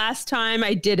last time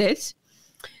I did it,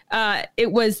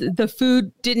 it was, the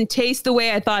food didn't taste the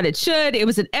way I thought it should. It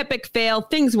was an epic fail.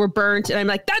 Things were burnt. And I'm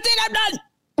like, that's it. I'm done.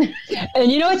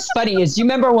 And you know what's funny is, you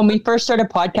remember when we first started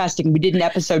podcasting, we did an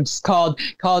episode called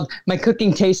 "My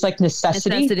Cooking Tastes Like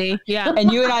Necessity." Yeah.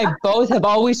 And you and I both have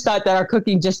always thought that our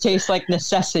cooking just tastes like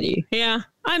necessity. Yeah.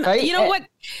 You know what?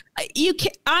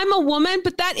 I'm a woman,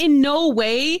 but that in no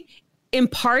way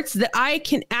imparts that I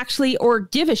can actually or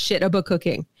give a shit about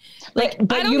cooking. But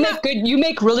you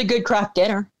make really good craft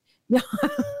dinner.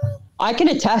 I can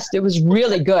attest. It was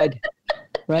really good.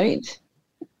 Right?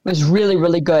 It was really,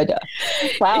 really good.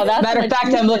 Wow. That's matter of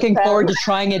fact, I'm looking forward to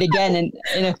trying it again in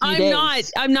a few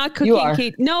days. I'm not cooking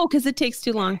cake. No, because it takes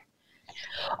too long.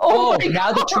 Oh,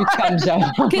 now the truth comes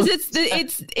out. Because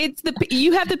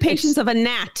you have the patience of a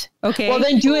gnat. Okay. Well,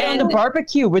 then do it on the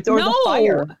barbecue or the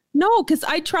fire. No, because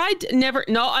I tried to never.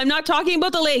 No, I'm not talking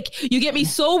about the lake. You get me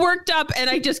so worked up and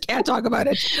I just can't talk about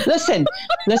it. Listen.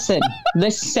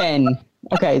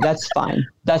 Okay, that's fine.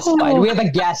 That's fine. We have a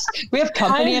guest. We have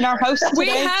company in our house today. We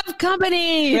have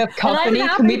company. We have company. And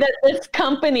I'm happy that this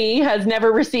company has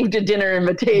never received a dinner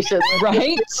invitation.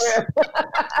 Right?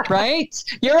 Right?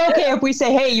 You're okay if we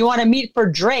say, hey, you want to meet for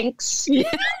drinks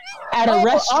at a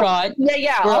restaurant?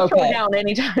 I'll throw down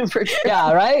anytime for drinks.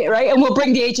 Yeah, right? And we'll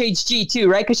bring the HHG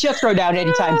too, right? Because she'll throw down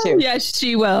anytime too. Yes,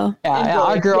 she will. Yeah,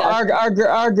 our girl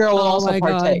will also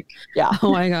partake. Yeah.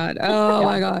 Oh my God. Oh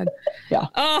my God. Yeah.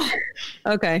 Oh,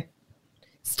 okay.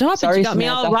 Stop Sorry, it. You got me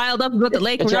Samantha. all riled up about the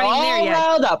lake. We're You're not even all there yet.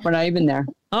 riled up. We're not even there.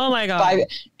 Oh my God.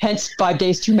 Hence 5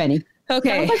 days too many.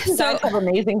 Okay. Sounds like you guys have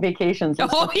amazing vacations.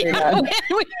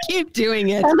 We keep doing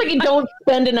it. Sounds like you don't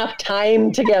spend enough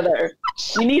time together.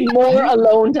 You need more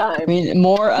alone time. I mean,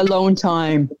 more alone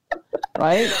time.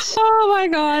 Right? Oh my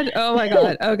God.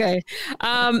 Okay.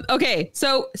 Okay.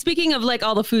 So speaking of like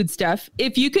all the food stuff,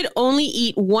 if you could only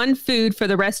eat one food for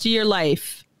the rest of your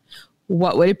life,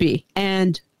 what would it be?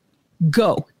 And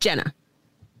go, Jenna.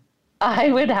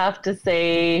 I would have to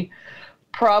say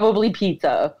probably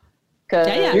pizza.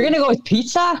 Yeah. You're going to go with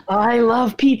pizza? I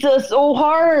love pizza so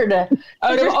hard. Out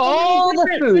of all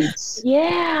the foods.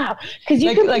 Yeah. Because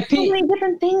you can put so many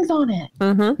different things on it.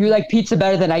 Mm-hmm. You like pizza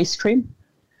better than ice cream?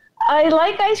 I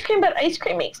like ice cream, but ice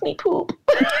cream makes me poop.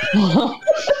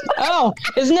 Oh,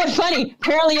 isn't it funny?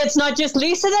 Apparently it's not just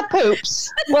Lisa that poops.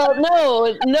 Well,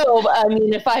 no. I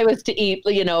mean, if I was to eat,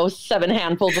 7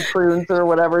 handfuls of prunes or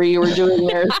whatever you were doing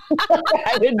there,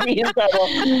 I would be in trouble.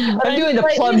 I'm doing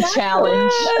the plum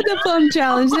challenge. The plum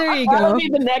challenge. There you That'll go. be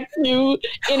the next new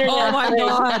internet. Oh my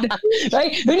God.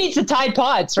 Right? Who needs the Tide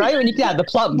Pods, right? When you can have the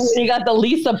plums. You got the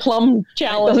Lisa Plum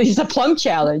Challenge. The Lisa Plum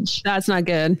Challenge. That's not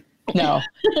good. No.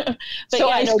 So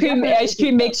ice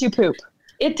cream makes you poop.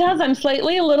 It does. I'm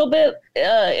slightly a little bit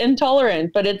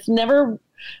intolerant, but it's never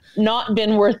not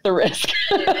been worth the risk.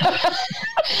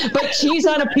 But cheese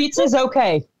on a pizza is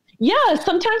okay. Yeah,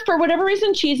 sometimes for whatever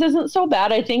reason, cheese isn't so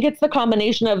bad. I think it's the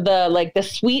combination of the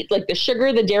sweet, like the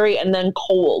sugar, the dairy, and then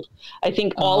cold. I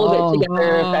think all of it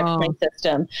together affects my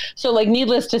system. So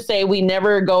needless to say, we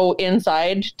never go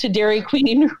inside to Dairy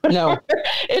Queen. No.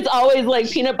 It's always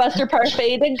like peanut butter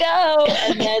parfait to go.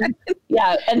 And then,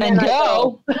 and then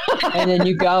go. And then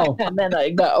you go. And then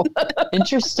I go.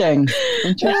 Interesting.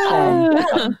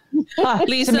 Lisa,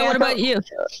 Samantha, what about you?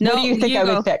 What do you think I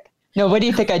would pick? No, what do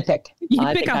you think I'd pick? You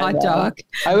pick a hot dog.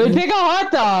 I would pick a hot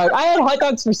dog. I had hot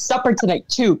dogs for supper tonight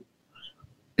too.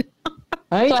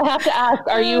 Right? So I have to ask: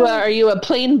 Are you a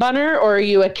plain bunner or are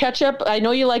you a ketchup? I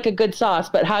know you like a good sauce,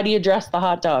 but how do you dress the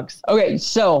hot dogs? Okay,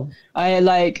 so I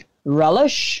like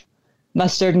relish,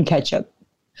 mustard, and ketchup.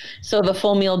 So the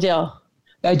full meal deal.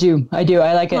 I do. I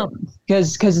like it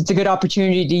because it's a good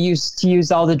opportunity to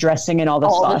use all the dressing and all the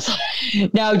sauce.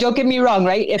 Now, don't get me wrong,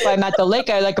 right? If I'm at the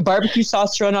lake, I like a barbecue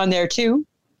sauce thrown on there too.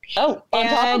 Oh, on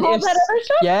top of all that other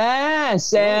stuff?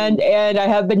 Yes, and I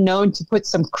have been known to put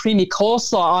some creamy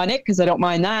coleslaw on it because I don't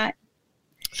mind that.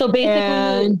 So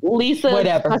basically, Lisa's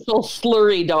special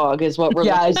slurry dog is what we're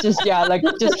looking at. It's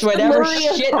just whatever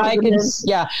shit I can.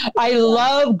 Yeah, I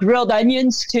love grilled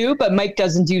onions too, but Mike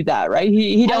doesn't do that, right?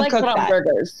 He don't cook that.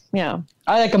 Burgers. Yeah,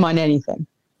 I like them on anything.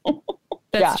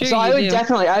 That's true. So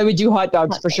I would do hot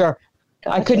dogs for sure.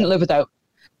 I couldn't live without.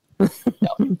 No.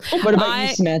 What about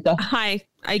you, Samantha?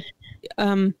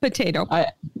 Potato.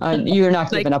 You're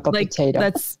not giving up a potato.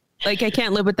 That's I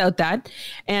can't live without that,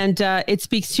 and it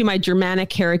speaks to my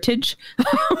Germanic heritage,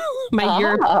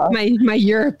 my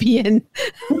European.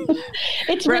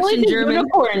 It's really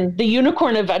the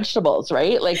unicorn of vegetables,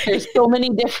 right? Like there's so many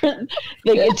different.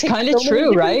 It's kind of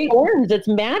true, right? Forms. It's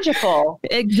magical.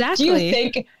 Exactly.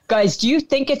 Do you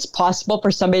think it's possible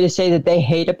for somebody to say that they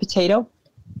hate a potato?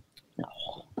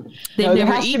 They've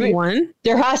never eaten one.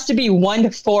 There has to be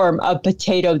one form of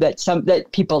potato that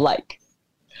people like.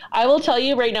 I will tell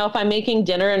you right now, if I'm making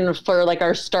dinner and for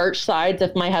our starch sides,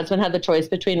 if my husband had the choice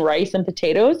between rice and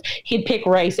potatoes, he'd pick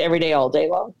rice every day, all day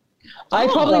long. I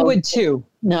probably would too.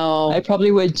 No, I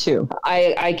probably would too.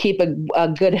 I keep a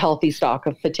good healthy stock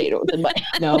of potatoes in my.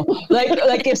 No,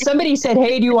 like if somebody said,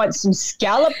 "Hey, do you want some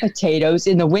scallop potatoes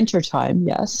in the wintertime?"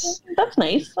 Yes, that's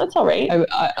nice. That's all right.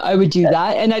 I would do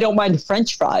that, and I don't mind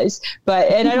French fries,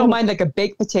 and I don't mind a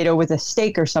baked potato with a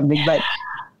steak or something,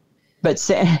 But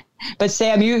Sam,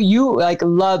 you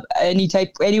love any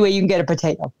way you can get a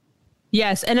potato.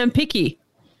 Yes, and I'm picky.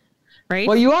 right?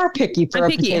 Well, you are picky for I'm a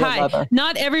picky. potato Hi. lover.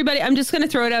 Not everybody. I'm just going to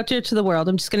throw it out there to the world.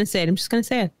 I'm just going to say it.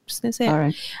 All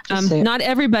right. Say it. Not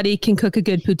everybody can cook a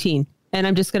good poutine. And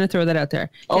I'm just going to throw that out there.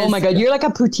 Oh my God. You're like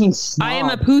a poutine snob. I am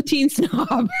a poutine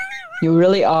snob. You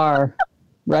really are.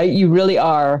 Right? You really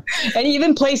are. And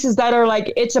even places that are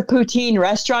like, it's a poutine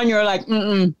restaurant, you're like,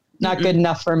 not good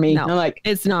enough for me. No, I'm like,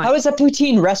 it's not. How is a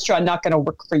poutine restaurant not going to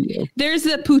work for you? There's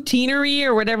a poutineery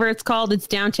or whatever it's called. It's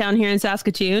downtown here in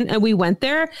Saskatoon. And we went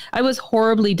there. I was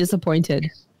horribly disappointed.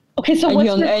 Okay, so what's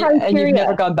your criteria? And you've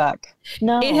never gone back.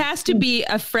 No. It has to be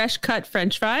a fresh cut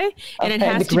French fry. And it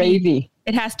has the gravy.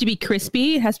 It has to be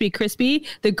crispy. It has to be crispy.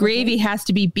 The gravy has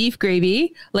to be beef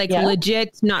gravy, like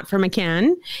legit, not from a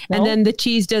can. No. And then the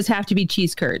cheese does have to be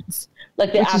cheese curds.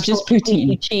 Like the Which is just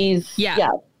poutine cheese. Yeah.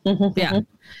 Yeah. Yeah.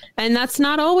 And that's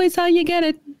not always how you get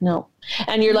it. No.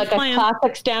 And you're like a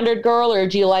classic standard girl, or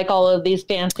do you like all of these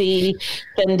fancy,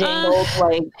 fandangled,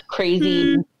 like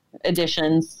crazy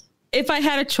additions? If I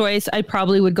had a choice, I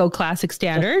probably would go classic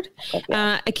standard.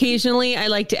 Okay. Occasionally, I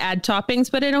like to add toppings,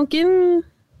 but I don't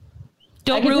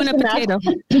ruin a potato.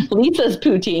 Lisa's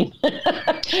poutine.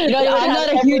 I'm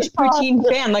not a huge poutine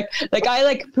fan. Like I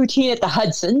like poutine at the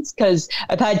Hudson's because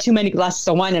I've had too many glasses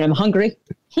of wine and I'm hungry.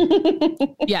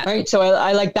 Yeah. Right. So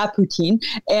I like that poutine,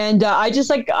 and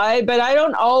but I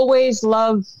don't always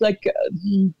love but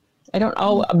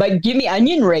give me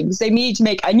onion rings. They need to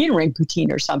make onion ring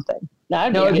poutine or something.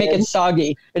 It'd make it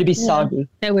soggy. It'd be soggy.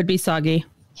 It would be soggy.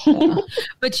 Yeah.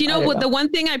 But you know what? The one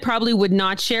thing I probably would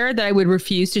not share that I would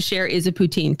refuse to share is a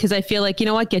poutine, because I feel like, you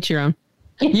know what? Get your own.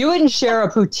 You wouldn't share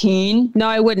a poutine? No,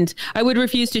 I wouldn't. I would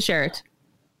refuse to share it.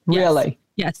 Really?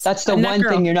 Yes. That's the one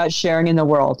thing you're not sharing in the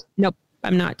world. Nope,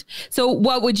 I'm not. So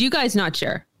what would you guys not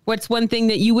share? What's one thing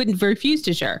that you wouldn't refuse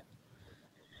to share?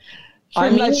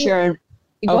 I'm not sharing.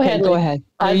 Go ahead.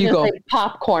 There you go.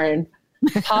 Popcorn.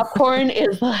 Popcorn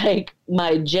is like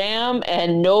my jam,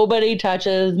 and nobody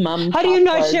touches Mom. How do you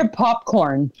not share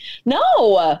popcorn?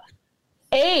 No.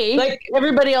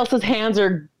 Everybody else's hands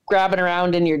are grabbing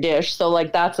around in your dish, so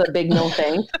like that's a big no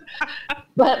thing.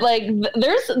 But like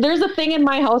there's a thing in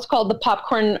my house called the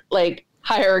popcorn like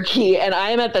hierarchy, and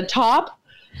I am at the top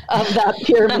of that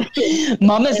pyramid.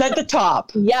 Mama's at the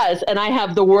top. Yes, and I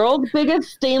have the world's biggest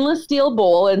stainless steel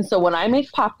bowl, and so when I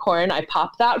make popcorn, I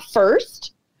pop that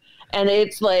first. And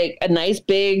it's like a nice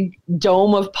big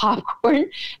dome of popcorn.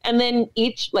 And then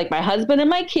each, like my husband and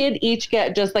my kid, each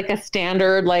get just like a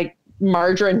standard, like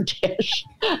margarine dish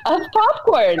of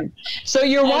popcorn. So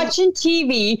you're watching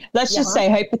TV. Let's just say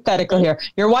hypothetical here.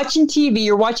 You're watching TV.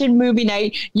 You're watching movie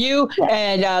night.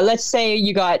 And let's say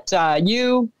you got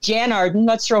Jan Arden.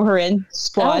 Let's throw her in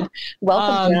squad.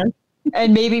 Welcome, Jan.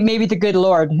 And maybe the good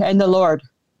Lord and the Lord.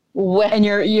 And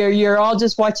you're all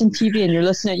just watching TV and you're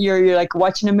listening. You're like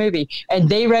watching a movie, and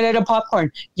they ran out of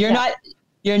popcorn. You're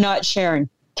not sharing.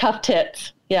 Tough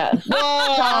tits. Yeah.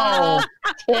 Whoa.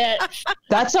 Tits.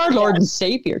 That's our Lord and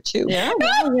Savior too. Yeah.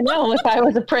 Well, if I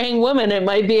was a praying woman, it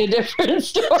might be a different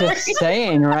story. Just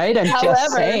saying, right?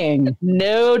 Just saying.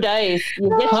 No dice.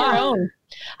 You get your own.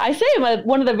 I say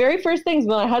one of the very first things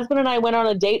when my husband and I went on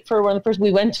a date for one of the first,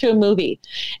 we went to a movie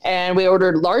and we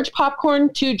ordered large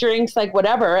popcorn, 2 drinks, like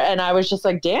whatever. And I was just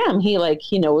like, damn, he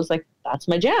knows like that's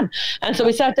my jam. And so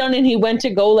we sat down and he went to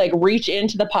go like reach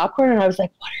into the popcorn. And I was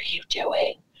like, what are you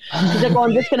doing? He's like,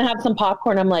 I'm just going to have some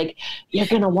popcorn. I'm like, you're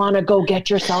going to want to go get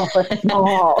yourself a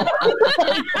small.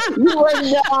 You are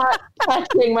not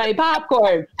touching my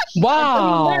popcorn.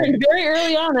 Wow. We learned very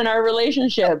early on in our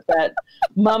relationship that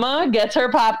Mama gets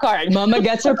her popcorn. Mama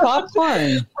gets her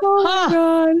popcorn.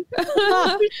 Oh,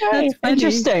 God. That's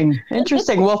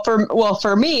interesting. Well,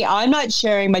 for me, I'm not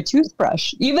sharing my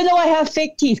toothbrush, even though I have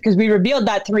fake teeth, because we revealed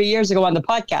that 3 years ago on the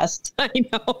podcast. I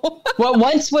know. What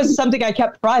once was something I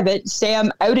kept private,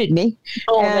 Sam outed me.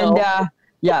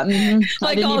 Yeah.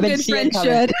 Like all good friends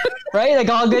should. Right? Like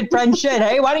all good friends should.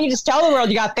 Hey, why don't you just tell the world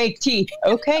you got fake teeth?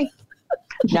 Okay.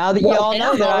 Now that you all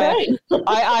know that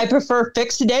I prefer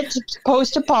Fixodent to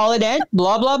Post-Polident,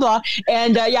 blah, blah, blah.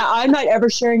 And I'm not ever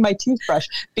sharing my toothbrush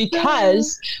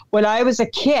because when I was a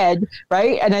kid,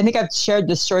 right, and I think I've shared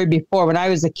this story before, when I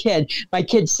was a kid, my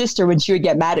kid's sister, when she would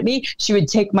get mad at me, she would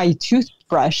take my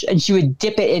toothbrush and she would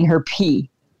dip it in her pee.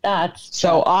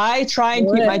 So I try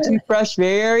and keep my toothbrush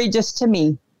very just to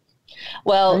me.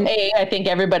 Well, I think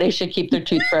everybody should keep their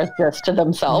toothbrush just to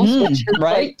themselves, which is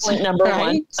like point number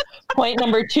one. Point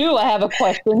number 2, I have a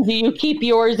question. Do you keep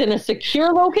yours in a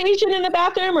secure location in the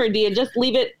bathroom, or do you just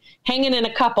leave it hanging in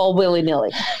a cup all willy-nilly?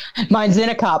 Mine's in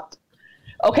a cup.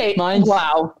 Okay. Mine's-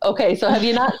 Wow. Okay. So have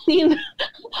you not seen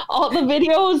all the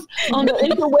videos on the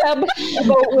interweb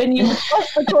about when you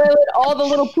flush the toilet, all the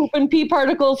little poop and pee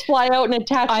particles fly out and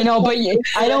attach? I know, but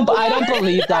I don't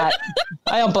believe that.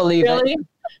 I don't believe Really? it.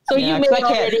 So Yeah, you 'cause may I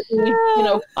can't- already be, you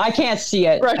know, I can't see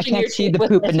it. I brushing your can't see teeth the with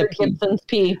poop and the Mr. pee. Gibson's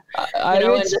pee. You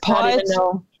know, and It's just not even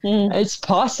know. It's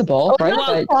possible, Oh, right?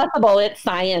 it's not possible. It's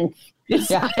science.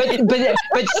 Yeah,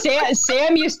 but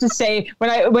Sam used to say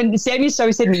when Sam used to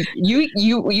always say to me,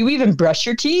 you even brush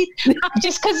your teeth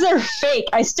just because they're fake.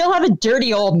 I still have a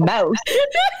dirty old mouth,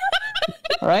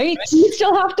 right? You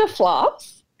still have to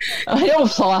floss. I don't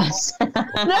floss.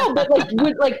 No, but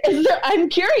is there? I'm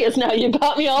curious now. You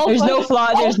got me all. There's no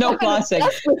floss. There's no flossing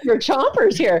With your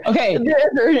chompers here. Okay. Is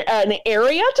there an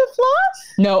area to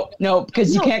floss? No,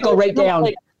 because you can't go right down.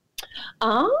 Shit.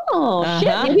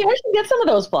 Uh-huh. Maybe I should get some of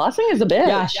those. Flossing is a bitch.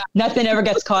 Yeah, nothing ever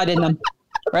gets caught in them,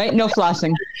 right? No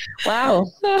flossing. Wow.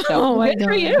 Oh my Good for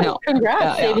God. you. No. Congrats.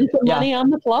 Yeah, Saving some yeah. money on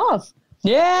the floss.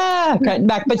 Yeah, cutting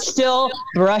back, but still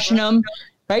brushing them.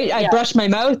 Right, I brush my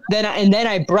mouth, then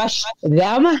I brush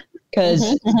them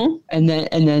because, and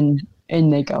then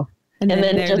they go. And then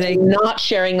there just they- not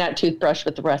sharing that toothbrush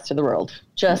with the rest of the world.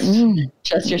 Just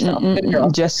yourself. Good girl.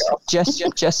 Just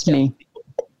me.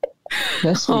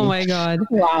 Just Oh me. my God.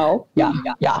 Wow. Yeah.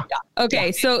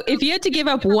 Okay, so if you had to give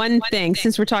up one thing,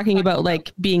 since we're talking about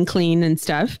like being clean and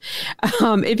stuff,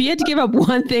 if you had to give up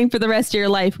one thing for the rest of your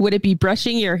life, would it be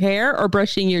brushing your hair or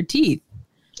brushing your teeth,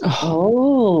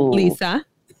 Oh, Lisa?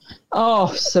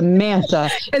 Oh, Samantha.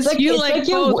 It's like your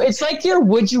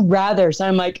would you rathers.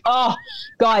 I'm like, oh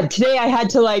God, today I had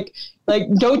to like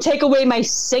don't take away my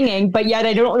singing, but yet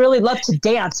I don't really love to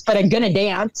dance, but I'm gonna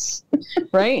dance.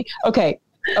 Right? Okay.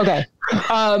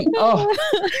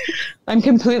 I'm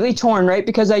completely torn, right?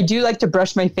 Because I do like to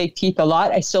brush my fake teeth a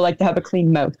lot. I still like to have a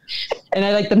clean mouth. And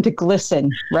I like them to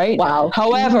glisten, right? Wow.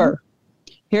 However,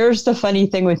 here's the funny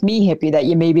thing with me, hippie, that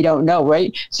you maybe don't know,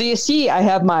 right? So you see, I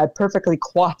have my perfectly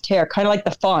coiffed hair, kind of like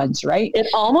the Fonz, right? it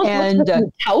almost looks like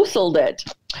you tousled it.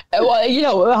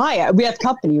 Well, hi, we have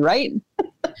company, right?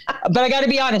 But I got to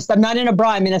be honest, I'm not in a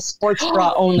bra. I'm in a sports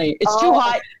bra only. It's too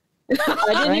hot.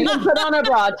 I didn't even put on a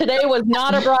bra. Today was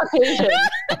not a bra occasion.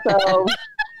 So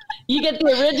you get the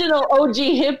original OG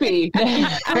hippie.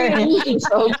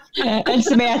 And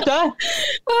Samantha?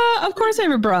 Of course I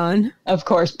have a bra on. Of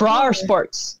course. Bra or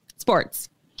sports? Sports.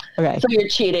 Okay. So you're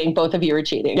cheating. Both of you are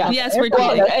cheating. Yeah. Yes, we're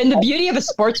Well, cheating. and the beauty of a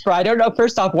sports bra, I don't know,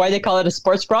 first off, why they call it a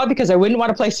sports bra, because I wouldn't want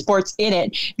to play sports in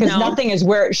it, because nothing is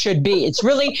where it should be. It's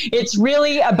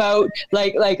really about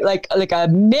like a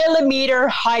millimeter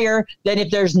higher than if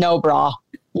there's no bra.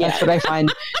 That's what I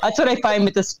find. That's what I find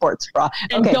with the sports bra.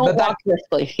 And Okay, don't but back, walk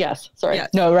briskly. Yes. Sorry. Yeah.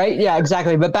 no, right? Yeah,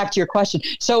 exactly. But back to your question.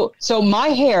 So my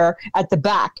hair at the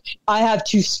back, I have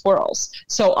two swirls.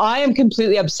 So I am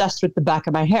completely obsessed with the back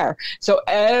of my hair. So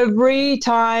every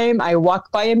time I walk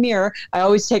by a mirror, I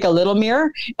always take a little mirror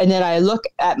and then I look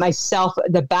at myself,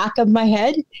 the back of my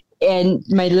head, and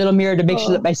my little mirror to make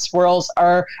sure that my swirls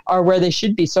are where they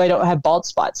should be, so I don't have bald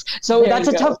spots. So that's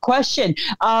a tough question.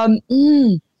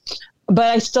 But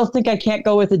I still think I can't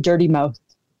go with a dirty mouth.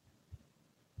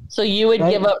 So you would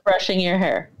give up brushing your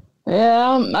hair.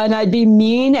 Yeah, and I'd be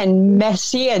mean and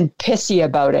messy and pissy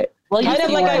about it. Well, Kind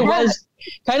of like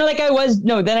I was.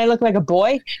 No, then I look like a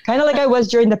boy. Kind of like I was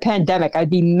during the pandemic. I'd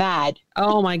be mad.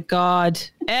 Oh my God.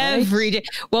 Every day.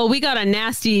 Well, we got a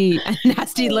nasty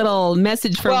little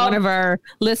message from one of our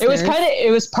listeners.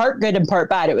 It was part good and part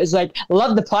bad. It was like,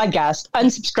 love the podcast,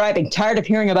 unsubscribing, tired of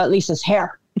hearing about Lisa's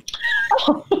hair.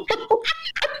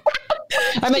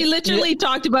 She literally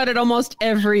talked about it almost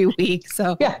every week.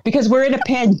 So yeah, because we're in a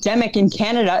pandemic in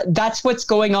Canada. That's what's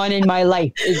going on in my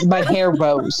life is my hair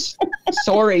rose.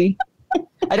 Sorry.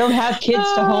 I don't have kids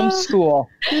to homeschool.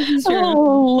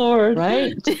 Oh Lord.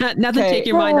 Right? Nothing take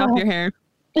your mind off your hair.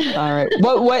 All right.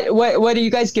 What are you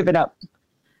guys giving up?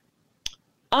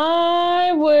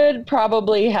 I would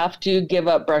probably have to give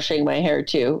up brushing my hair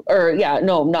too. Or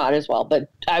not as well, but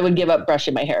I would give up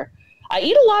brushing my hair. I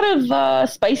eat a lot of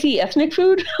spicy ethnic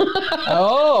food.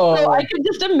 Oh. So I could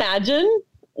just imagine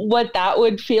what that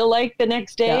would feel like the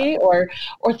next day, or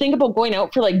think about going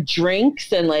out for like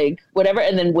drinks and like whatever,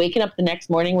 and then waking up the next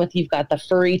morning with you've got the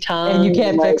furry tongue and you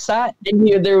can't fix that.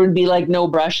 And there would be like no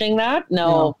brushing that.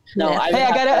 No.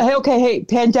 Hey,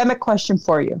 pandemic question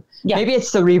for you. Yeah. Maybe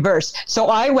it's the reverse. So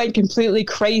I went completely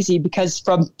crazy because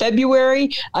from February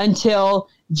until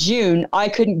June, I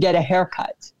couldn't get a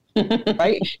haircut.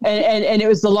 Right. And it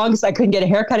was the longest. I couldn't get a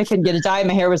haircut. I couldn't get a dye.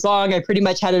 My hair was long. I pretty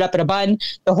much had it up in a bun,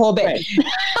 the whole bit.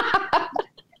 Right.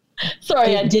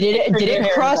 Sorry. Did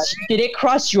it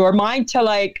cross your mind to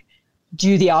like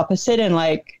do the opposite and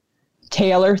like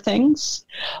tailor things?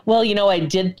 Well, I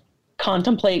did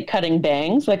contemplate cutting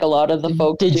bangs like a lot of the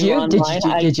folks Did do you? online.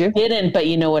 Did you? I didn't, but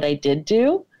you know what I did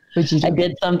do? What'd you do? I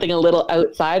did something a little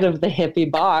outside of the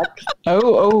hippie box.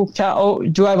 Oh,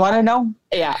 do I want to know?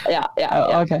 Yeah.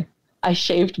 Okay. I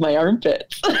shaved my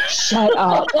armpits. Shut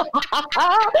up.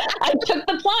 I took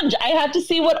the plunge. I had to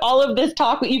see what all of this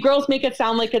talk, you girls make it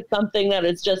sound like it's something that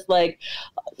is just like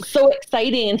so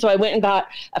exciting. And so I went and got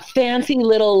a fancy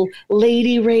little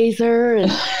lady razor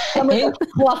and some of the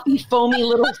fluffy, foamy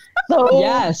little soap.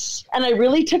 Yes. And I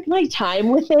really took my time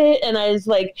with it. And I was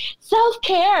like,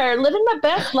 self-care, living my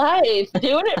best life,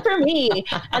 doing it for me.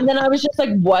 And then I was just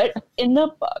like, what in the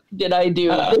fuck did I do?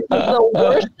 This is the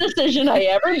worst decision I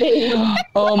ever made.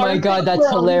 Oh my God, that's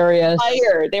hilarious.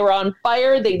 Fire. They were on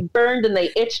fire. They burned and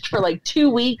they itched for like 2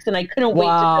 weeks, and I couldn't wait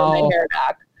to grow my hair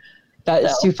back. That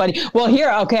is too funny. Well, here,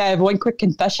 okay, I have one quick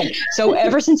confession. So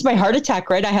ever since my heart attack,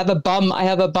 right, I have a bum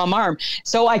arm.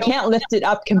 So I can't lift it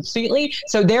up completely.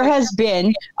 So there has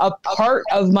been a part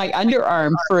of my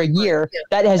underarm for a year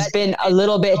that has been a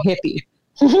little bit hippie.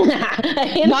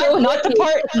 not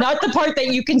the part that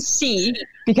you can see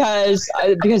because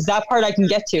that part I can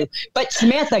get to. But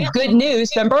Samantha, good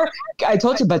news. Remember, I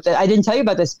told you about that. I didn't tell you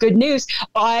about this. Good news.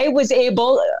 I was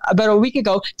able about a week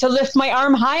ago to lift my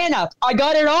arm high enough. I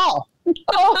got it all.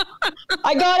 Oh,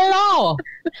 I got it all.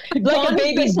 Like a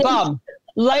baby's bum.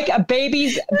 Like a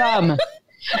baby's bum.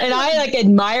 And I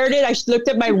admired it. I looked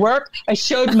at my work. I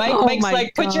showed Mike. Mike's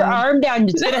like, put your arm down.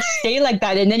 It's going to stay like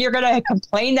that. And then you're going to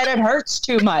complain that it hurts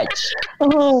too much.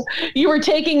 Oh, you were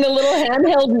taking the little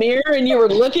handheld mirror and you were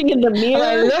looking in the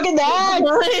mirror. Like, look at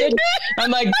that. I'm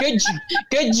like,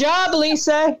 good job,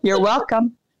 Lisa. You're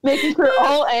welcome. Making sure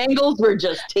all angles were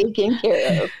just taken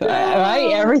care of.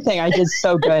 Right, everything. I did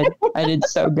so good.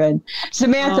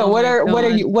 Samantha, what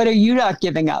are you not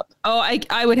giving up? Oh,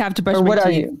 I would have to brush or my what teeth.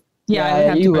 Are you? Yeah, I would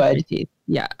have to brush my teeth.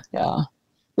 Yeah. Well,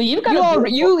 you've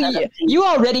got you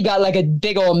already got like a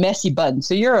big old messy bun,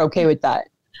 so you're okay with that.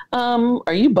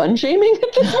 Are you bun shaming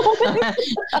at this moment?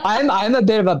 I'm a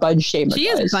bit of a bun shamer. She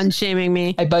is bun shaming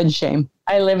me. I bun shame.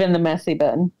 I live in the messy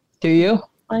bun. Do you?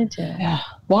 I do. Yeah.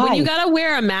 Why? When you gotta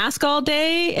wear a mask all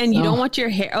day and you don't want your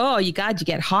hair. Oh, you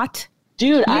get hot.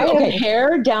 Dude, I have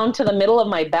hair down to the middle of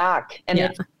my back and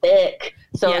it's thick.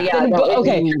 So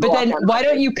but then why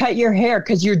don't you cut your hair?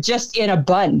 Because you're just in a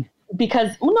bun. Because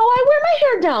I wear my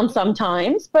hair down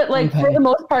sometimes, but for the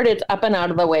most part, it's up and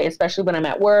out of the way, especially when I'm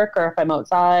at work or if I'm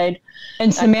outside.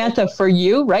 And Samantha, for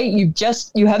you, right?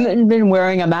 You haven't been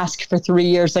wearing a mask for 3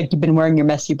 years like you've been wearing your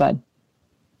messy bun.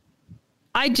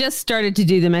 I just started to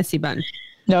do the messy bun.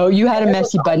 No, you had a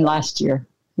messy bun last year.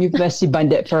 You've messy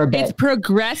bunned it for a bit. It's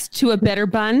progressed to a better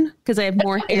bun because I have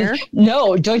more hair.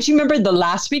 No, don't you remember the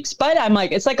last week's bun? I'm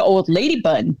like, it's like an old lady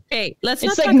bun. Hey, let's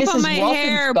it's not like talk Mrs. about my Walton's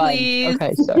hair, bun. please.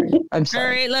 Okay, sorry. I'm sorry.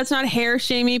 All right, let's not hair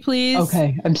shame me, please.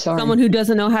 Okay, I'm sorry. Someone who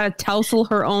doesn't know how to tousle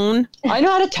her own. I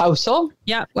know how to tousle.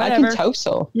 Yeah, whatever. I can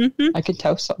tousle. Mm-hmm. I can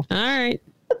tousle. All right.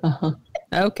 Uh-huh.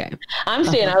 Okay. I'm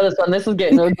staying out of this one. This is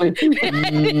getting ugly.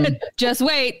 Just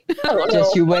wait.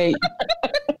 Just you wait.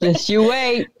 Just you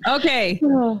wait. Okay.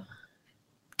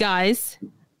 Guys.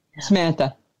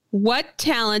 Samantha. What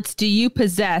talents do you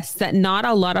possess that not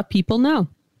a lot of people know?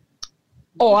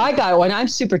 Oh, I got one. I'm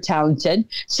super talented.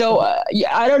 So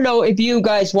I don't know if you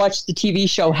guys watch the TV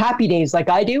show Happy Days like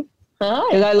I do.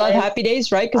 Because I love Happy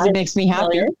Days, right? Because it makes me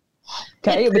happy.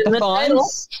 Okay, with the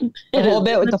fawns. A little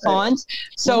bit with the fawns.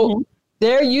 So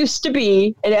there used to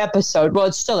be an episode, well,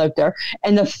 it's still out there,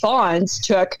 and the fawns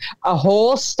took a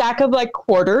whole stack of like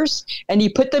quarters and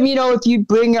you put them, if you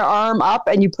bring your arm up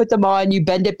and you put them on, you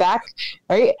bend it back,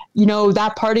 right?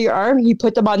 That part of your arm, he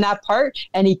put them on that part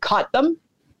and he caught them.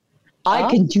 I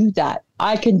can do that.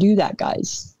 I can do that,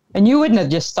 guys. And you wouldn't have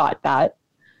just thought that.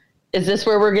 Is this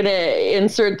where we're going to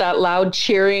insert that loud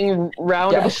cheering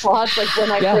round of applause like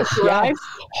when I first arrived?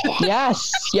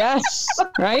 Yes,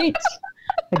 right?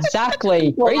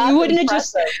 Exactly. Well, right? You wouldn't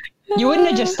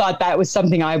have just thought that was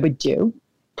something I would do.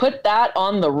 Put that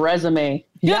on the resume.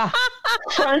 Yeah.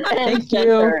 Front and Thank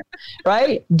center. You.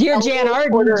 Right? Dear Jan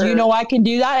Arden, do you know I can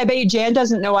do that? I bet you Jan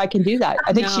doesn't know I can do that.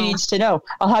 I think she needs to know.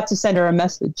 I'll have to send her a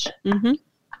message. Mm-hmm.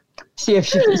 See if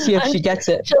she gets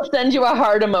it. She'll send you a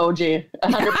heart emoji,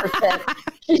 100%.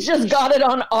 She's just got it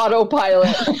on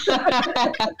autopilot.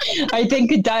 I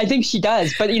think she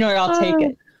does, but I'll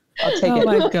take it. Oh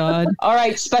my God. All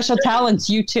right, special talents,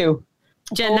 you two.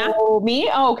 Jenna? Oh, me?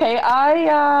 Oh, okay.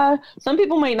 Some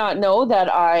people might not know that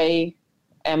I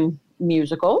am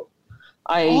musical.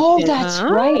 That's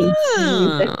right.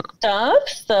 stuff.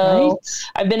 So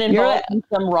I've been involved in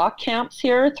some rock camps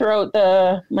here throughout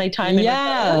my time in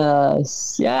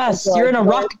Yes. You're in a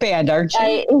rock band, aren't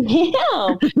you?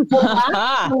 Yeah.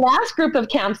 The last group of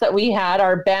camps that we had,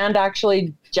 our band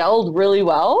actually gelled really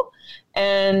well.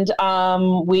 And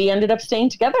we ended up staying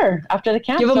together after the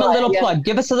camp. Give them a little plug.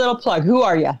 Give us a little plug. Who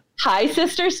are you? Hi,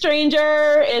 Sister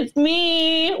Stranger. It's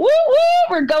me. Woo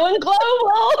woo. We're going global.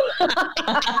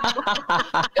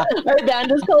 Our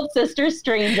band is called Sister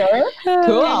Stranger.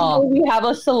 Cool. And we have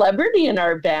a celebrity in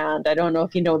our band. I don't know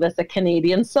if you know this, a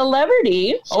Canadian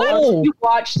celebrity. Oh. You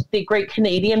watched the Great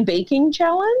Canadian Baking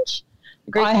Challenge?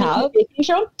 The Great Canadian Baking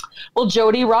Show? Well,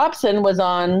 Jody Robson was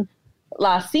on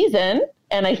last season.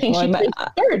 And I think she placed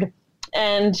third.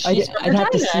 And I'd have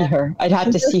to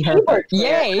see her.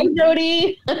 Yay, hi,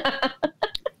 Jody.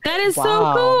 That is so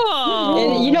cool.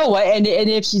 And you know what? And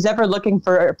if she's ever looking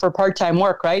for part-time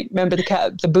work, right? Remember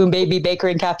the Boom Baby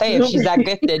Bakery and Cafe, if she's that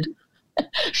gifted.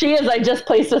 She is. I just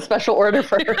placed a special order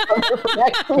for her.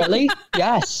 Really?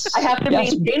 Yes. I have to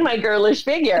maintain my girlish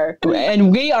figure.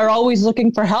 And we are always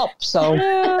looking for help. So.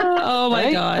 Oh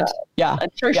my God. Yeah.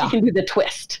 I'm sure she can do the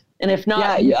twist. And if not,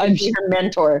 I'm her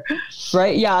mentor.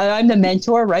 Right. Yeah. I'm the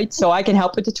mentor. Right. So I can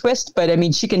help with the twist, but I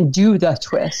mean, she can do the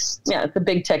twist. Yeah. It's a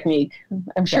big technique.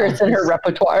 I'm sure it's in her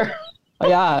repertoire.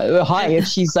 Yeah. Hi. If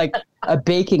she's like a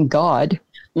baking god.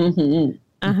 Mm-hmm.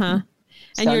 Uh-huh.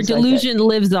 And your delusion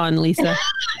lives on, Lisa.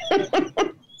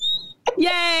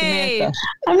 Yay. Samantha.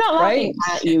 I'm not laughing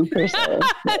at you, per se.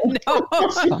 No.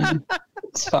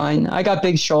 It's fine. I got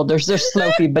big shoulders. They're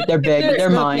slopey, but they're big. They're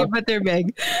mine. But they're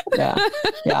big. Yeah.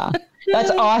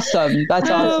 That's awesome.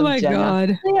 Oh my Jenna.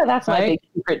 God. Yeah, that's my big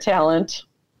secret talent.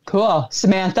 Cool.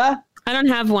 Samantha? I don't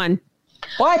have one.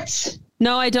 What?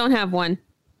 No, I don't have one.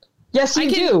 Yes,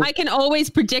 you do. I can always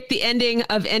predict the ending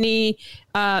of any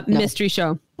mystery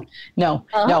show. No.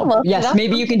 Yes,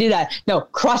 maybe you can do that. No,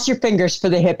 cross your fingers for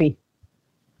the hippie.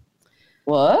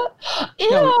 What?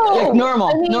 Ew. No, like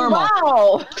normal.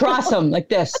 Wow. Cross them like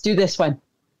this. Do this one.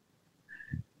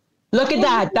 Look at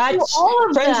that. That's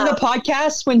friends of the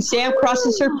podcast. When Sam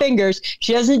crosses her fingers,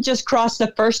 she doesn't just cross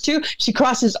the first two. She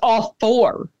crosses all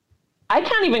four. I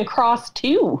can't even cross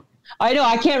two. I know.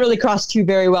 I can't really cross two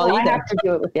very well either. I have to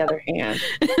do it with the other hand.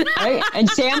 Right? And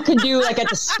Sam can do, like at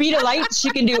the speed of light,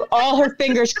 she can do all her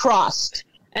fingers crossed.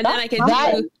 And then I can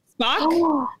do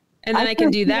Spock. And then I can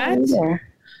do that.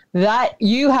 That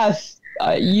you have,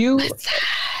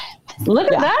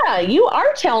 Look at that. You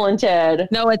are talented.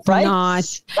 No, it's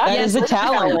not. That is a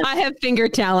talent. I have finger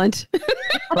talent.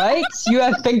 Right? You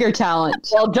have finger talent.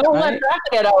 Well, don't let that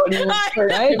get out.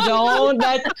 Right? Don't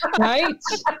let, right?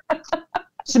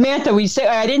 Samantha,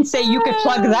 I didn't say you could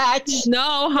plug that.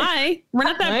 No, hi. We're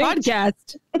not that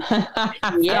podcast. Stop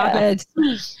it.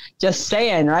 Just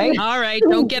saying, right? All right.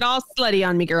 Don't get all slutty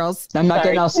on me, girls. I'm not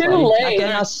getting all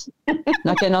slutty.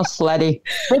 Not getting all slutty.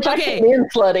 Okay. Being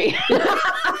slutty.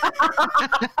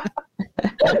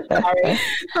 Sorry.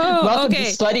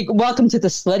 Welcome to the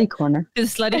slutty corner. The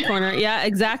slutty corner. Yeah,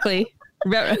 exactly.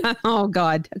 Oh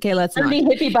God. Okay, let's not. Slutty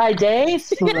hippie by day,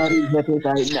 slutty hippie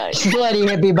by night. Slutty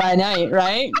hippie by night,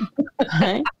 right?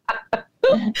 Right?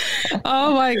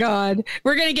 Oh my God.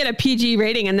 We're gonna get a PG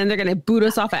rating and then they're gonna boot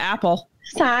us off of Apple.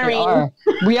 Sorry.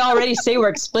 We already say we're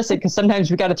explicit because sometimes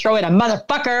we got to throw in a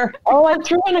motherfucker. Oh, I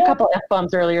threw in a couple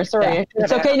F-bombs earlier. Sorry. Yeah.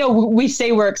 It's okay. No, we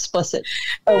say we're explicit.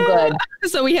 Oh, good.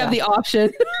 So we have the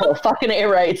option. Oh, fucking A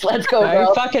rights. Let's go, girl.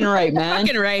 Right, fucking right, man.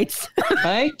 Fucking rights.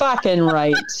 Right? Fucking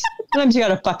right. Sometimes you got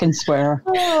to fucking swear.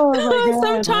 Oh, my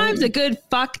God. Sometimes a good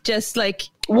fuck just like...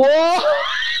 Whoa.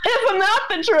 Isn't that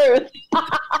the truth?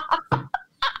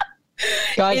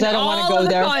 Guys, I don't want to go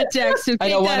there. Context, I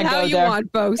don't want to go there.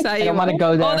 Folks. I don't want to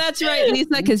go there. Oh, that's right, Lisa,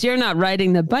 because you're not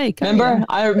riding the bike. Remember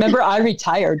I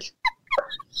retired.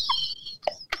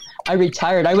 I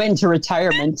went into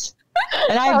retirement.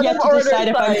 And I have yet to decide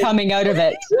if I'm coming out of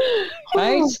it.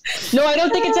 Right? No, I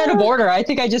don't think it's out of order. I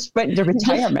think I just went into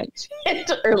retirement.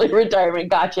 Into early retirement.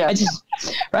 Gotcha. I just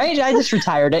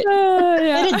retired it.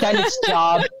 Yeah. It had done its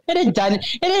job. It had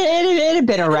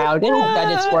been around. It had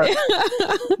done its work.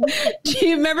 Do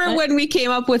you remember when we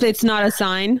came up with It's Not a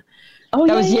Sign? Oh,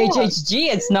 that was the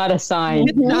HHG. It's not a sign.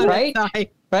 It's not right? A sign.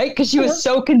 Right? Because she was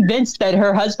so convinced that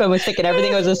her husband was thinking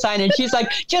everything was a sign. And she's like,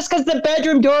 just because the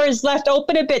bedroom door is left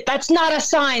open a bit, that's not a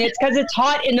sign. It's because it's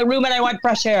hot in the room and I want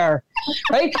fresh air.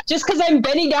 Right? Just because I'm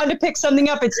bending down to pick something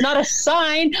up, it's not a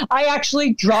sign. I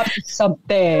actually dropped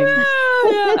something.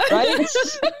 Right?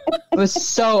 It was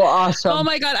so awesome. Oh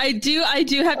my God. I do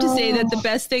have to say that the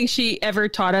best thing she ever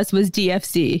taught us was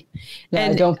DFC. Yeah,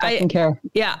 and I don't fucking care.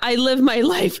 Yeah, I live my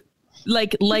life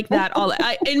like that.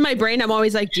 In my brain, I'm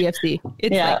always like DFC.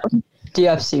 It's like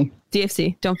DFC.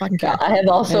 DFC. Don't fucking care. I have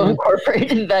also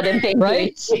incorporated that in things.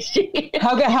 Right?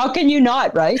 How can you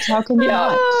not, right? How can you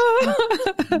not?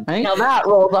 Right? Now that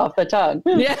rolls off the tongue.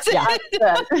 Yes.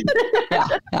 Yeah.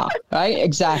 Right?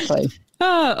 Exactly.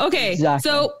 Oh, okay. Exactly.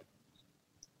 So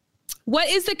what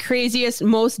is the craziest,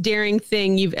 most daring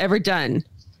thing you've ever done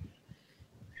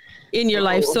in your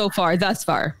life so far, thus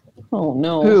far? Oh,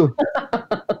 no. Who?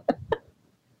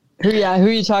 Who are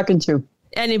you talking to?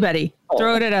 Anybody.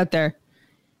 Throw it out there.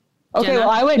 Okay, Jenna, well,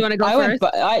 I went. You want to go first?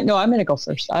 No, I'm going to go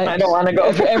first. I don't want to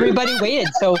go first. Everybody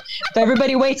waited, so if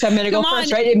everybody waits, I'm going to go Come on.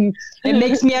 first, right? It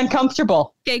makes me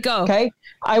uncomfortable. Okay, go. Okay,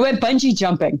 I went bungee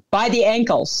jumping by the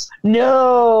ankles.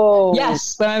 No.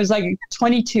 Yes, when I was like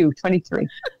 22, 23.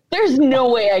 There's no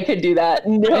way I could do that.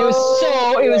 No.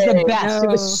 It was the best. No.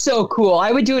 It was so cool.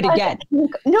 I would do it again.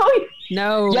 No.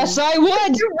 No. Yes, I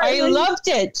would. I Really? loved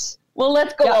it. Well,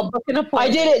 let's go. Yeah. I'll book an I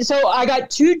appointment. did it. So I got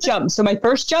 2 jumps. So my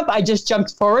first jump, I just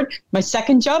jumped forward. My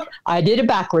second jump, I did a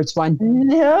backwards one.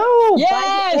 No. Yes.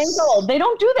 By the ankle. They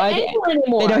don't do the I did. ankle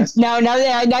anymore. They don't,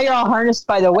 now you're all harnessed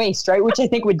by the waist, right? Which I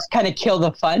think would kind of kill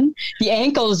the fun. The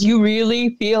ankles, you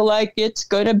really feel like it's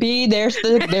gonna be there's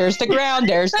the ground,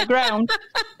 there's the ground.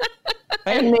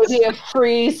 Right? And maybe a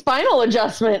free spinal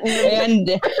adjustment.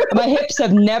 And my hips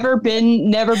have were never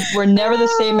the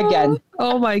same again.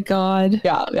 Oh my God.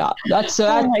 Yeah. That's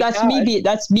my me.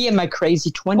 That's me in my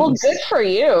crazy 20s. Well, good for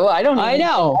you. I know.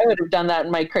 know. I would have done that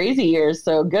in my crazy years.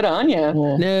 So good on you.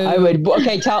 No. I would.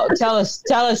 Okay, tell us,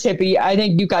 hippie. I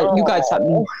think you got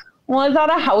something. Well, I was at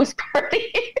a house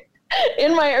party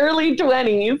in my early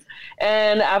 20s.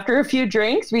 And after a few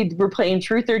drinks, we were playing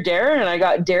Truth or Dare, and I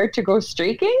got dared to go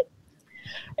streaking.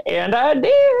 And I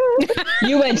did.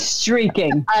 You went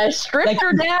streaking. I stripped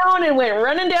her down and went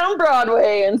running down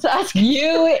Broadway in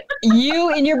Saskatoon.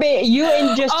 You in your just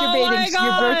your Oh my bathing, your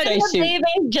God. birthday suit.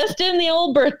 Bathing just in the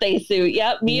old birthday suit.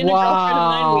 Yep. Me and a girlfriend of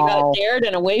mine, we got dared,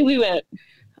 and away we went.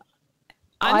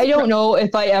 I don't know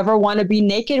if I ever want to be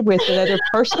naked with another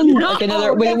person, No,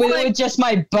 with just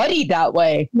my buddy that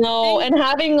way. No, and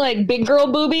having like big girl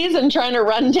boobies and trying to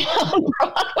run down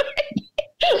Broadway.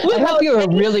 I hope you were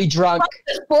really drunk.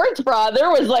 Sports bra, there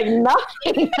was like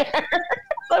nothing there.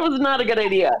 That was not a good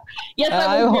idea. Yes,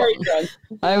 I was very drunk.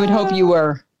 I would hope you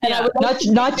were. And I would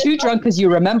Not too drunk because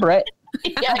you remember it,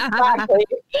 yeah, exactly.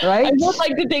 right? I would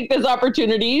like to take this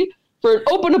opportunity for an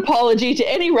open apology to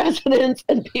any residents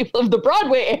and people of the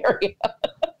Broadway area.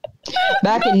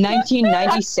 Back in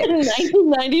 1996. In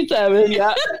 1997,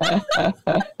 yeah.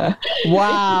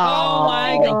 Wow. Oh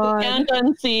my God. Can't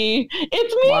unsee.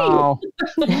 It's me. Wow.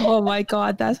 Oh my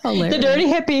God. That's hilarious. The dirty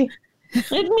hippie.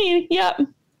 It's me. Yep.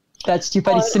 That's too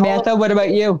funny. Samantha, what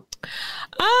about you?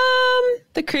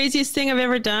 The craziest thing I've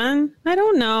ever done? I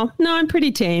don't know. No, I'm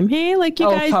pretty tame. Hey, like you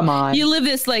guys, come on. you live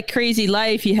this like crazy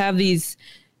life. You have these,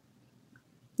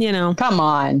 Come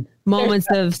on. moments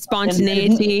of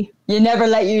spontaneity. You never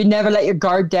let your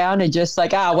guard down and just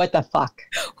like, what the fuck?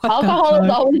 Alcohol is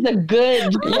always a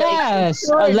good. Yes.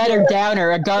 A letter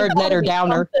downer, a guard letter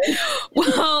downer.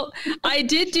 Well, I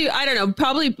did I don't know,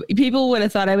 probably people would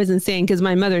have thought I was insane because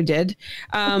my mother did.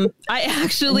 I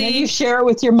actually. And then you share it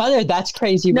with your mother. That's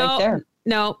crazy right there.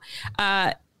 No.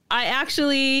 I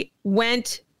actually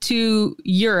went to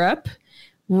Europe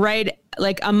right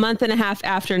like a month and a half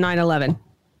after 9/11.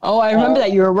 Oh, I remember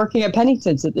that you were working at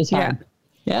Pennington's at the time. Yeah.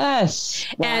 Yes.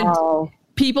 And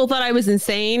people thought I was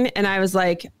insane. And I was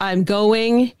like, I'm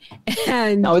going.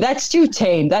 And No, that's too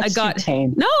tame. That's too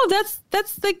tame. No, that's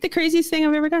like the craziest thing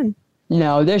I've ever done.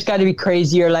 No, there's got to be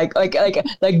crazier. Like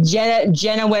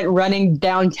Jenna went running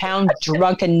downtown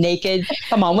drunk and naked.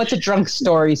 Come on, what's a drunk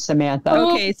story, Samantha?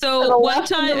 Okay, so one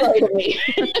time,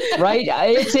 right?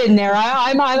 It's in there.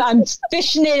 I'm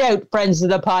fishing it out, friends of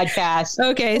the podcast.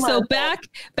 Okay, so back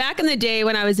in the day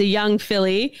when I was a young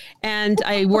filly and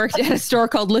I worked at a store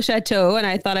called Le Chateau, and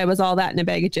I thought I was all that in a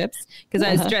bag of chips because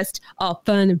I was dressed all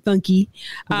fun and funky.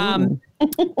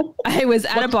 I was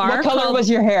at a bar. What color was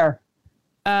your hair?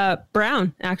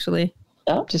 Brown, actually.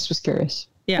 Oh, just was curious.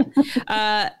 Yeah.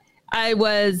 I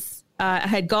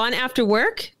had gone after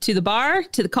work to the bar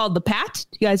called The Pat.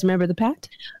 Do you guys remember The Pat?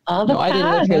 Oh, the I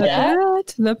didn't hear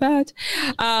that. The Pat.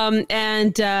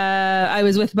 And I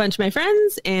was with a bunch of my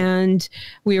friends and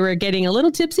we were getting a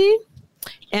little tipsy.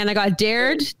 And I got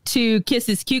dared to kiss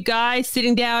this cute guy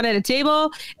sitting down at a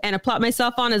table, and I plopped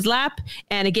myself on his lap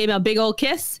and I gave him a big old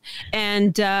kiss.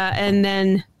 And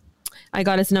then I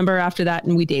got his number after that,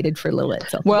 and we dated for a little bit.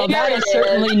 So. Well, that is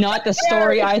certainly not the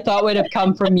story I thought would have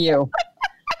come from you.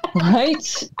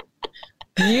 Right?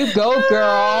 You go,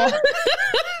 girl.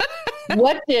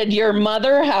 What did your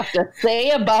mother have to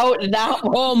say about that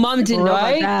one? Oh, Mom didn't know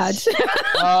about that.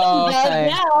 Oh,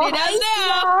 okay. She does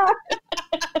now.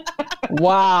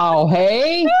 Wow.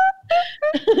 Hey.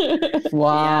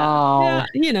 Wow. Yeah,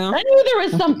 you know. I knew there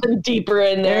was something deeper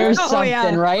in there. There's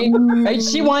something, right?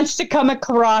 She wants to come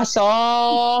across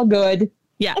all good.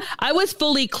 Yeah, I was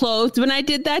fully clothed when I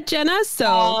did that, Jenna. So,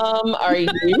 Are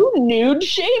you nude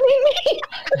shaming me?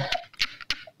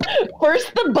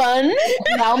 First the bun,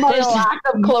 now my lack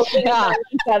of clothing. Yeah.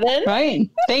 97. Right.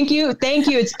 Thank you.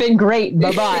 It's been great.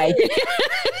 Bye-bye.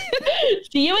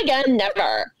 See you again.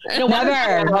 Never. No,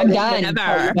 Never. I'm done.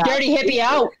 Never. Dirty hippie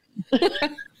out.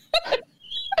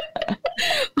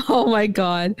 oh my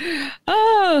God.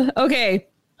 Oh, okay.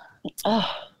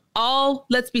 Oh,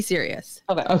 Let's be serious.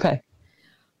 Okay.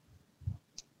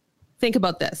 Think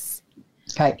about this.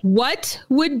 Okay. What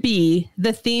would be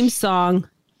the theme song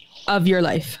of your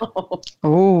life?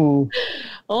 Ooh.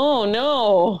 Oh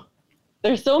no.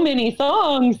 There's so many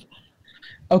songs.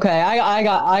 Okay. I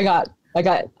got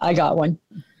one.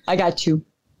 I got two.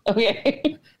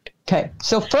 Okay. Okay.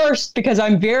 So first, because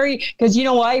you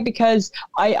know why? Because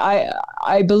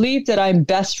I believe that I'm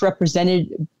best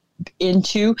represented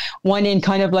into one in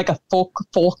kind of like a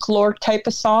folklore type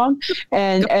of song,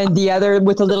 and the other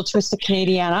with a little twist of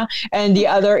Canadiana, and the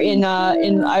other in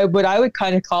what I would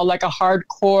kind of call like a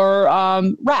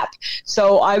hardcore rap.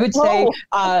 So I would say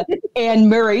Anne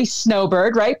Murray,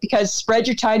 Snowbird, right? Because spread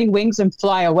your tiny wings and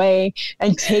fly away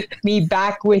and take me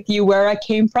back with you where I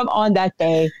came from on that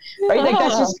day, right? Like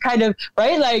that's just kind of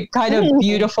right, like kind of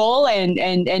beautiful and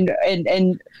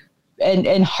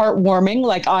heartwarming,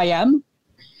 like I Am.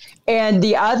 And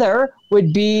the other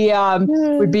would be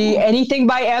anything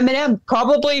by Eminem.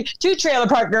 Probably Two Trailer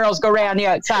Park Girls Go Round the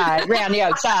Outside, round the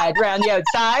outside, round the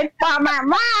outside.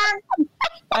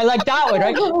 I like that one,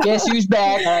 right? Guess who's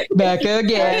back? Back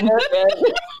again.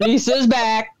 Lisa's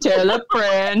back. Tell a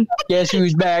friend. Guess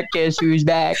who's back? Guess who's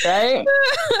back, right?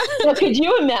 Well, could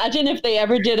you imagine if they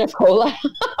ever did a collab?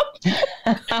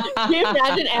 Can you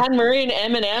imagine Anne Murray and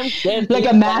Eminem? Like a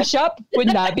mashup?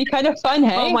 Wouldn't that be kind of fun,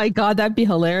 hey? Oh my God, that'd be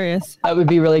hilarious. That would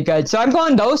be really good. So I'm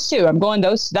going those two.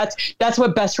 That's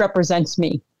what best represents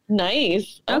me.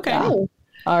 Nice. Okay. Yeah.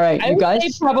 All right, you guys. Say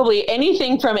probably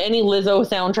anything from any Lizzo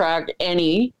soundtrack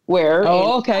anywhere.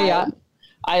 Oh, okay, yeah.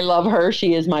 I love her.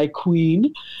 She is my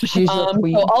queen. She's your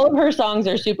queen. So all of her songs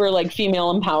are super like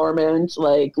female empowerment,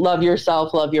 like love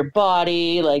yourself, love your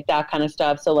body, like that kind of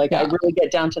stuff. So like I really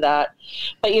get down to that.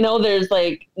 But you know, there's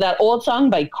like that old song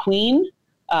by Queen,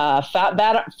 Fat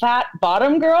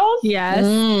Bottom Girls.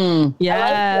 Yes.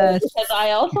 Yes. Because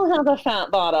I also have a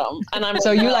fat bottom, and I'm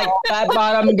so you like fat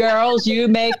bottom girls. You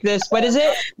make this. What is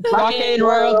it? Rock and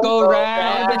roll go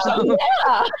round or something.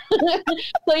 Yeah.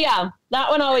 So yeah, that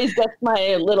one always gets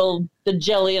the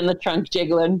jelly in the trunk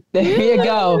jiggling. There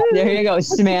you go,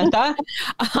 Samantha.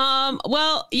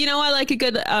 Well, you know, I like a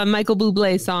good Michael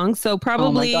Bublé song, so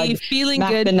probably Feeling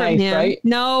Smack Good the from knife, him. right?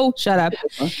 No, shut up.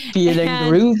 Feeling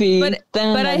groovy.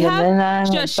 But I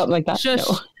have something like that. Shush.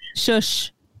 No.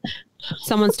 Shush.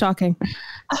 Someone's talking.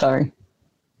 Sorry.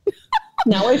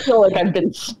 Now I feel like I've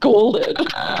been scolded.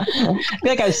 I feel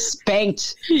like I was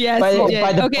spanked by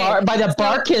the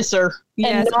bar kisser.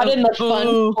 Yes. And not in the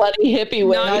fun, bloody hippie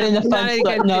way. Not in the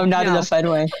fun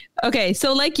way. Okay,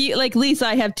 so like Lisa,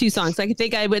 I have two songs. I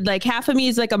think I would like half of me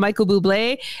is like a Michael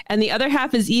Bublé, and the other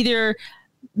half is either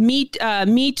Me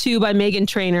Too by Meghan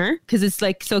Trainor, because it's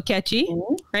like so catchy,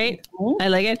 right? I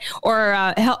like it. Or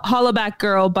Hollaback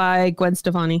Girl by Gwen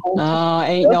Stefani. Oh,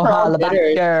 ain't no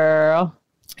hollaback girl.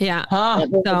 Yeah.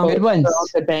 So, good ones. They're all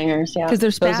good bangers, yeah. Because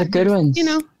those are good ones. You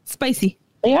know, spicy.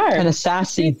 They are. Kind of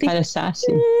sassy.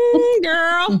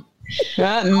 Girl.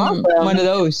 Awesome. One of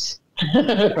those.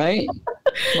 Right?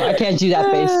 Well, I can't do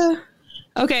that face.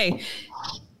 Okay.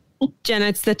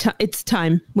 Jenna, it's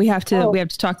time. We have to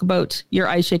talk about your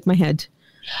I Shake My Head.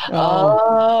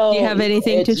 Oh, do you have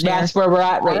anything to share? That's where we're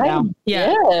at right now.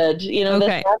 Yeah. Good. You know,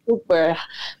 this is where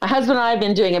my husband and I have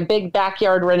been doing a big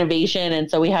backyard renovation, and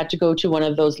so we had to go to one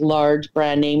of those large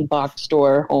brand name box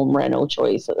store home reno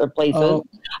choice places. Oh.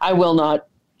 I will not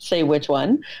say which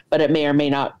one, but it may or may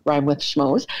not rhyme with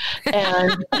schmoes.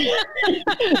 And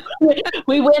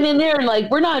we went in there and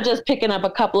like, we're not just picking up a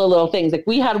couple of little things. Like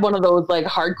we had one of those like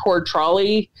hardcore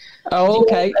trolley. Oh,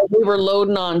 okay. We were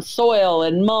loading on soil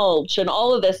and mulch and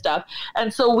all of this stuff.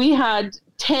 And so we had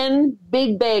 10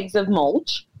 big bags of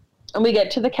mulch, and we get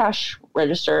to the cash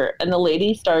register and the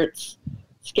lady starts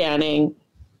scanning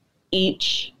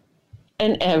each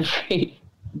and every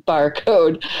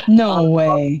barcode. No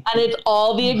way. And it's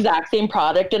all the exact same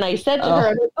product. And I said to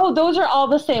her, oh, those are all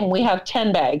the same. We have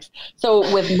 10 bags.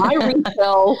 So with my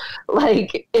retail,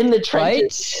 like in the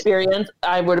trenches experience,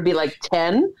 I would be like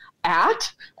 10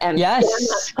 at and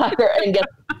yes, and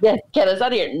get us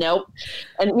out of here. Nope.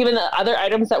 And even the other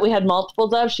items that we had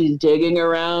multiples of, she's digging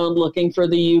around looking for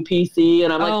the UPC,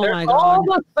 and I'm like, they're all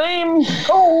the same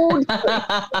code.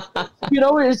 You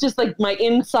know, it's just like my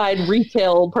inside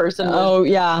retail person. Oh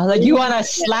yeah, like you want to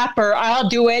slap her? I'll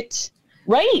do it.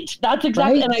 Right. That's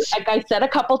exactly. And I said a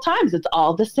couple times, it's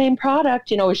all the same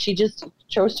product. You know, she just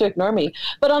chose to ignore me.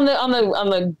 But on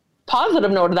the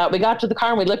positive note of that, we got to the car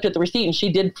and we looked at the receipt, and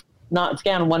she did not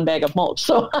scan one bag of mulch.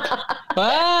 So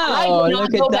wow,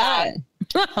 look at that.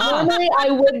 Normally I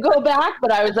would go back,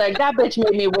 but I was like, that bitch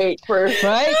made me wait for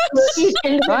right.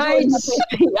 I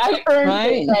earned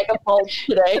a bag of mulch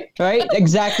today. Right,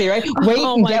 exactly right. Wait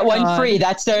and get one free.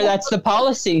 That's the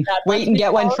policy. Wait and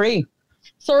get one free.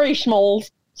 Sorry, Schmoles.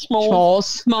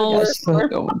 Yes.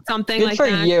 Something good like for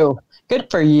that. you. Good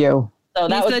for you. So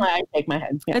that was I shake my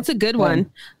head. Yeah. That's a good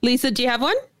one. Lisa, do you have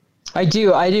one? I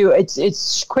do.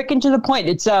 It's quick and to the point.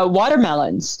 It's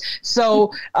watermelons.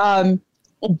 So,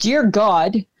 dear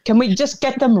God, can we just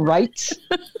get them right?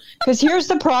 Because here's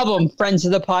the problem, friends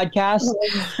of the podcast.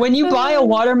 When you buy a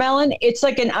watermelon, it's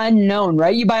like an unknown,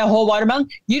 right? You buy a whole watermelon,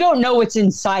 you don't know what's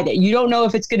inside it. You don't know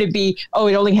if it's going to be, it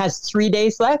only has 3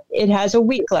 days left. It has a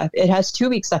week left. It has 2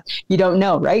 weeks left. You don't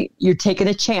know, right? You're taking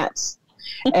a chance.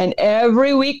 And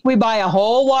every week we buy a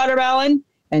whole watermelon,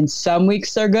 and some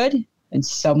weeks they're good and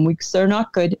some weeks they're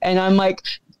not good. And I'm like,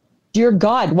 dear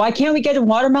God, why can't we get the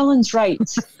watermelons right?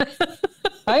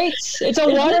 Right? It's a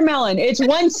watermelon. It's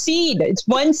one seed.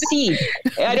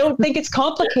 I don't think it's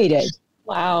complicated.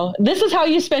 Wow. This is how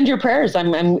you spend your prayers.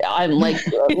 I'm like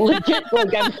legit,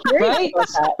 like I'm curious right? about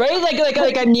that. Right?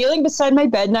 Like I'm kneeling beside my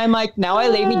bed and I'm like, now I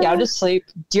lay me down to sleep.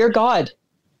 Dear God,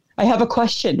 I have a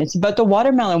question. It's about the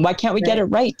watermelon. Why can't we get it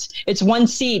right? It's one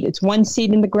seed. It's one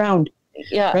seed in the ground.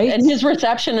 Yeah. Right? And his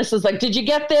receptionist is like, did you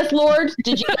get this, Lord?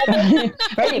 Did you get this?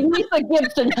 Right. Lisa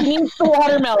Gibson needs the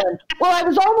watermelon. Well, I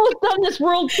was almost done this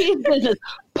world peace business.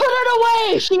 Put it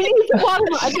away. She needs the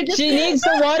watermelon. She needs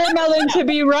the watermelon to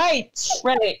be right.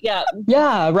 Right. Yeah.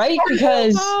 Yeah. Right.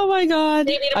 Because oh my God,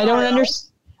 I don't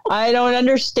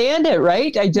understand it.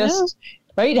 Right.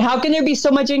 Right. How can there be so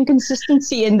much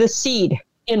inconsistency in the seed?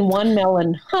 In one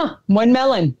melon. One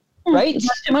melon. Right? It's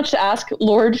not too much to ask,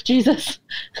 Lord Jesus.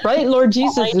 Right, Lord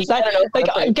Jesus. Is that like?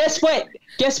 Guess what?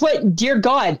 Dear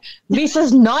God,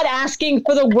 Lisa's not asking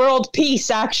for the world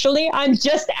peace. Actually, I'm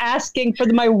just asking for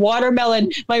my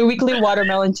weekly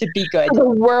watermelon to be good. The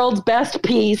world's best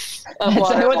piece of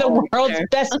watermelon. The world's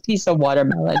best piece of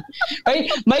watermelon.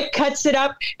 Right? Mike cuts it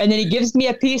up, and then he gives me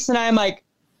a piece, and I'm like,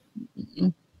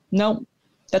 no,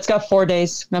 that's got 4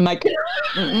 days. And I'm like,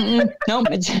 no,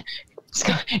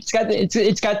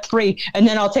 It's got 3, and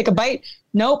then I'll take a bite.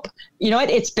 Nope. You know what?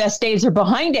 Its best days are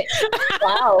behind it.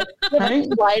 Wow. Right?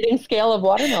 Sliding scale of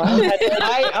watermelon.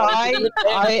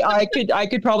 I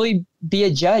could probably be a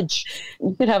judge.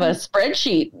 You could have a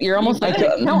spreadsheet. You're almost like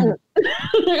an accountant.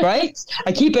 Right?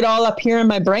 I keep it all up here in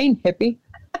my brain, hippie.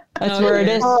 That's where it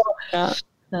is. Yeah.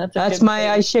 That's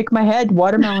my. I shake my head.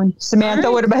 Watermelon. Samantha,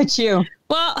 what about you?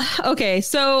 Well, okay.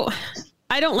 So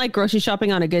I don't like grocery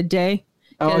shopping on a good day.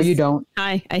 Oh, you don't?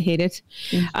 I hate it.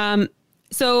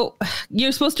 So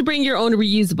you're supposed to bring your own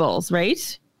reusables,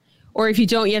 right? Or if you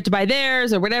don't, you have to buy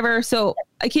theirs or whatever. So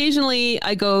occasionally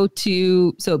I go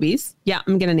to Sobeys. Yeah,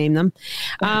 I'm going to name them.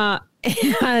 And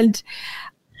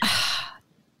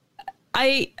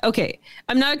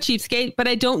I'm not a cheapskate, but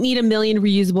I don't need a million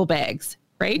reusable bags,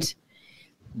 right?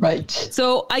 Right.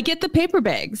 So I get the paper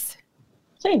bags.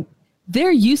 Same.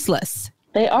 They're useless.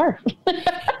 They are.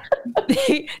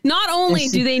 Not only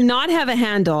do they not have a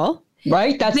handle,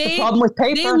 right? That's the problem with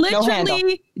paper. They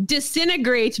literally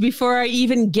disintegrate before I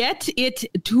even get it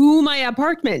to my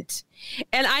apartment.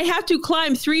 And I have to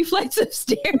climb 3 flights of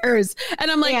stairs. And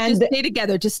I'm like, just stay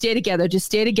together, just stay together, just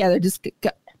stay together, just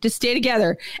stay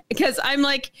together. Because I'm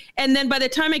like, and then by the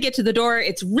time I get to the door,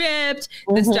 it's ripped,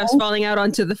 the stuff's falling out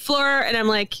onto the floor. And I'm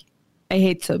like, I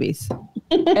hate Sobeys.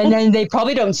 And then they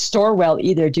probably don't store well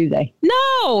either, do they?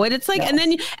 No. And it's like, and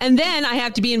then I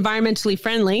have to be environmentally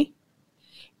friendly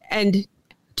and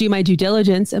do my due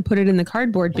diligence and put it in the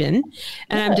cardboard bin.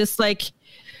 And I'm just like,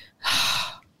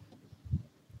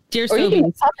 dear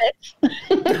Sobeys.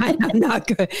 I'm not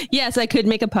good. Yes, I could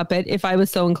make a puppet if I was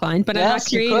so inclined, but I'm not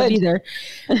creative either.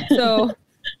 So,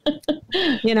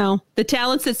 you know, the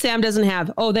talents that Sam doesn't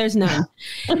have. Oh, there's none.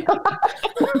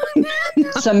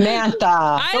 Samantha.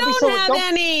 I don't have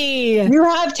any. You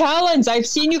have talents. I've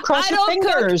seen you cross your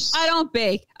fingers. I don't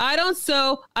bake. I don't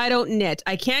sew. I don't knit.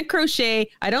 I can't crochet.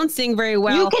 I don't sing very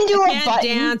well. You can do a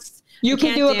button. Dance. You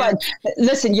can do a button.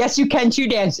 Listen, yes, you can too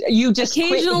dance. You just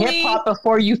quit hip hop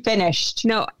before you finished.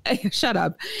 No, shut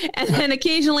up. And then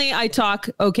occasionally I talk.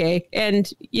 Okay.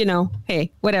 And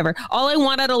hey, whatever. All I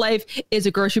want out of life is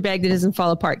a grocery bag that doesn't fall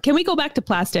apart. Can we go back to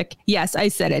plastic? Yes, I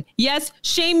said it. Yes.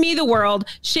 Shame me the world.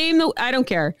 I don't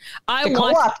care. There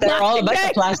are all a bunch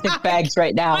of plastic bags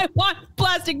right now. I want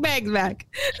plastic bags back.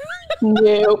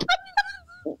 Nope.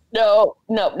 No.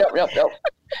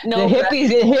 No, the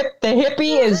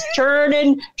hippie is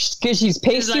turning because she's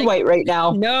pasty white right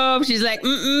now. No, she's like,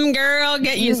 girl,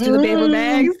 get used to the paper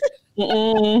bags.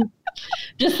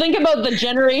 Just think about the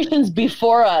generations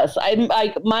before us. I'm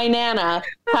like my Nana,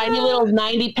 tiny little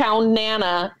 90-pound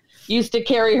Nana, used to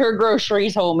carry her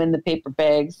groceries home in the paper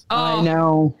bags. Oh, I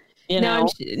know.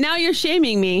 Now you're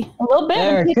shaming me a little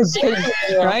bit,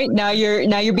 right? Now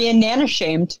you're being Nana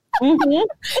shamed. Mm-hmm.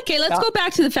 Okay, let's go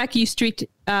back to the fact you streaked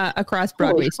across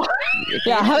Broadway.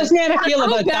 Yeah, how's Nana feel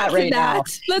about that right now?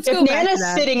 Let's go back to that. If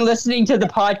Nana's sitting listening to the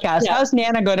podcast, how's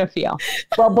Nana going to feel?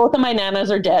 Well, both of my Nanas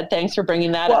are dead. Thanks for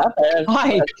bringing that up.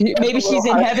 Hi, maybe she's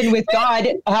in heaven with God,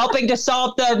 helping to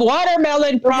solve the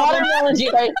watermelon problem.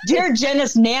 Dear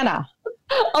Jenna's Nana.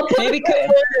 Maybe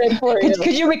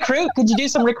could you recruit? Could you do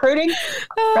some recruiting?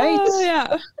 Right?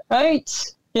 Yeah. Right.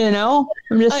 I'm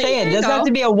just saying, it doesn't have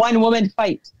to be a one-woman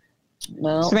fight.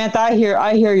 No. Samantha, I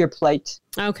hear your plight.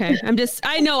 Okay.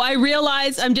 I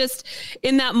realize I'm just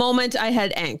in that moment I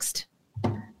had angst.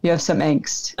 You have some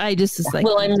angst. I just was like,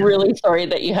 well, I'm really sorry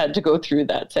that you had to go through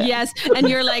that, Sam. Yes. And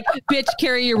you're like, bitch,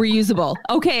 carry your reusable.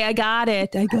 Okay, I got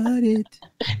it.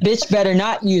 Bitch better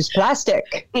not use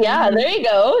plastic. Yeah, there you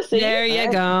go. See? There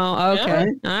you go. Okay.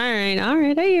 Yeah. All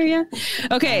right. I hear you.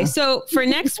 Okay. So for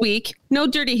next week, no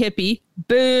dirty hippie.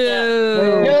 Boo.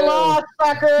 Yeah. You're lost,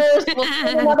 fuckers. We'll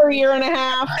see another year and a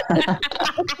half.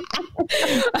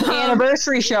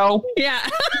 Anniversary show. Yeah.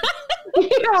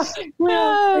 Yeah,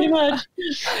 pretty much.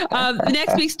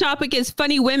 Next week's topic is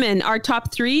funny women, our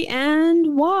top 3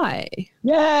 and why.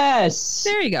 Yes.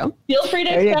 There you go. Feel free to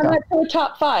expand that to a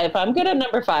top 5. I'm good at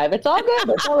number 5. It's all good.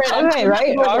 It's all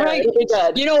right. All right.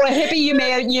 Good. You know what, hippie? You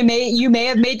may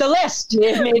have made the list.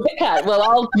 You made the cut.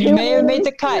 Well, you may have made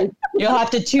the cut. You'll have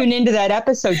to tune into that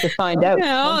episode to find out.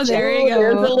 Oh, there you go.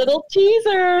 There's a little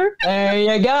teaser. There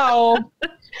you go.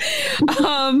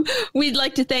 We'd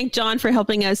like to thank John for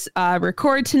helping us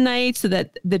record tonight so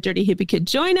that the Dirty Hippie could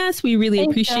join us. We really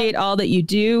appreciate all that you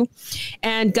do.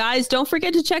 And guys, don't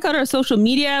forget to check out our social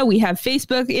media. We have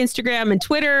Facebook, Instagram, and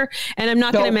Twitter. And I'm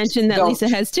not going to mention that Lisa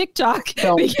has TikTok.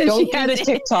 Don't do the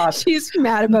TikTok. She's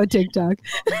mad about TikTok.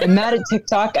 I'm mad at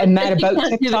TikTok. I'm mad about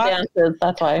TikTok. Do the dances,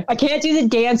 that's why. I can't do the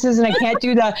dances, and I can't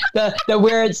do the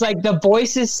where it's like the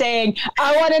voices saying,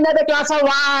 I want another glass of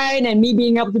wine, and me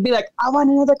being able to be like, I want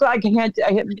another glass. So you can't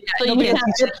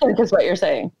lip sync is what you're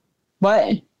saying.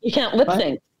 What? You can't lip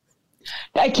sync.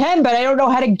 I can, but I don't know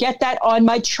how to get that on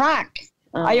my track.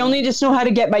 I only just know how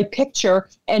to get my picture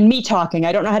and me talking.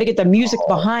 I don't know how to get the music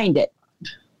behind it.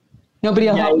 Nobody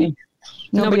will help me.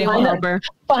 Nobody will help her.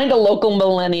 Find a local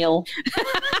millennial.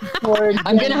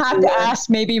 I'm going to have to ask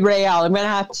maybe Rael. I'm going to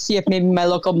have to see if maybe my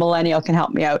local millennial can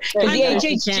help me out. Because the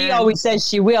HHG always says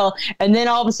she will. And then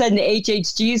all of a sudden the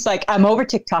HHG is like, I'm over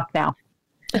TikTok now.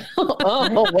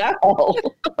 Oh, wow.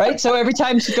 Right? So every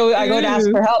time I go to ask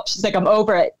for help, she's like, I'm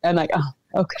over it. I'm like, oh,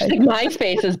 okay.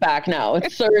 MySpace is back now.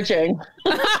 It's surging.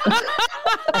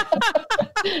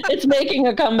 It's making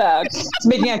a comeback.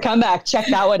 Check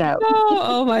that one out.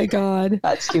 Oh my God.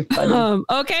 That's too funny.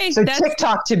 Okay. So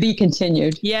TikTok to be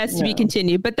continued. Yes, to be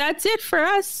continued. But that's it for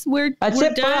us. We're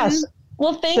done. For us.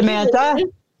 Well, thank Samantha.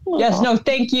 you. Yes, no,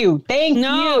 thank you. Thank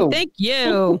you. Thank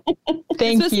you.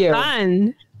 Thank this was you.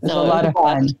 It was a lot of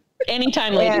fun.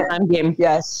 Anytime, ladies, I'm game.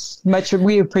 Yes,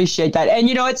 we appreciate that. And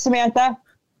you know what, Samantha?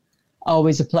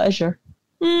 Always a pleasure.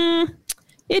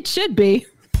 It should be.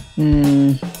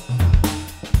 The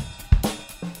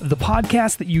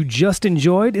podcast that you just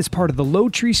enjoyed is part of the Low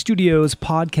Tree Studios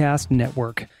podcast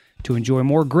network. To enjoy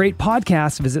more great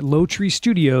podcasts, visit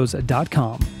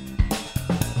lowtreestudios.com.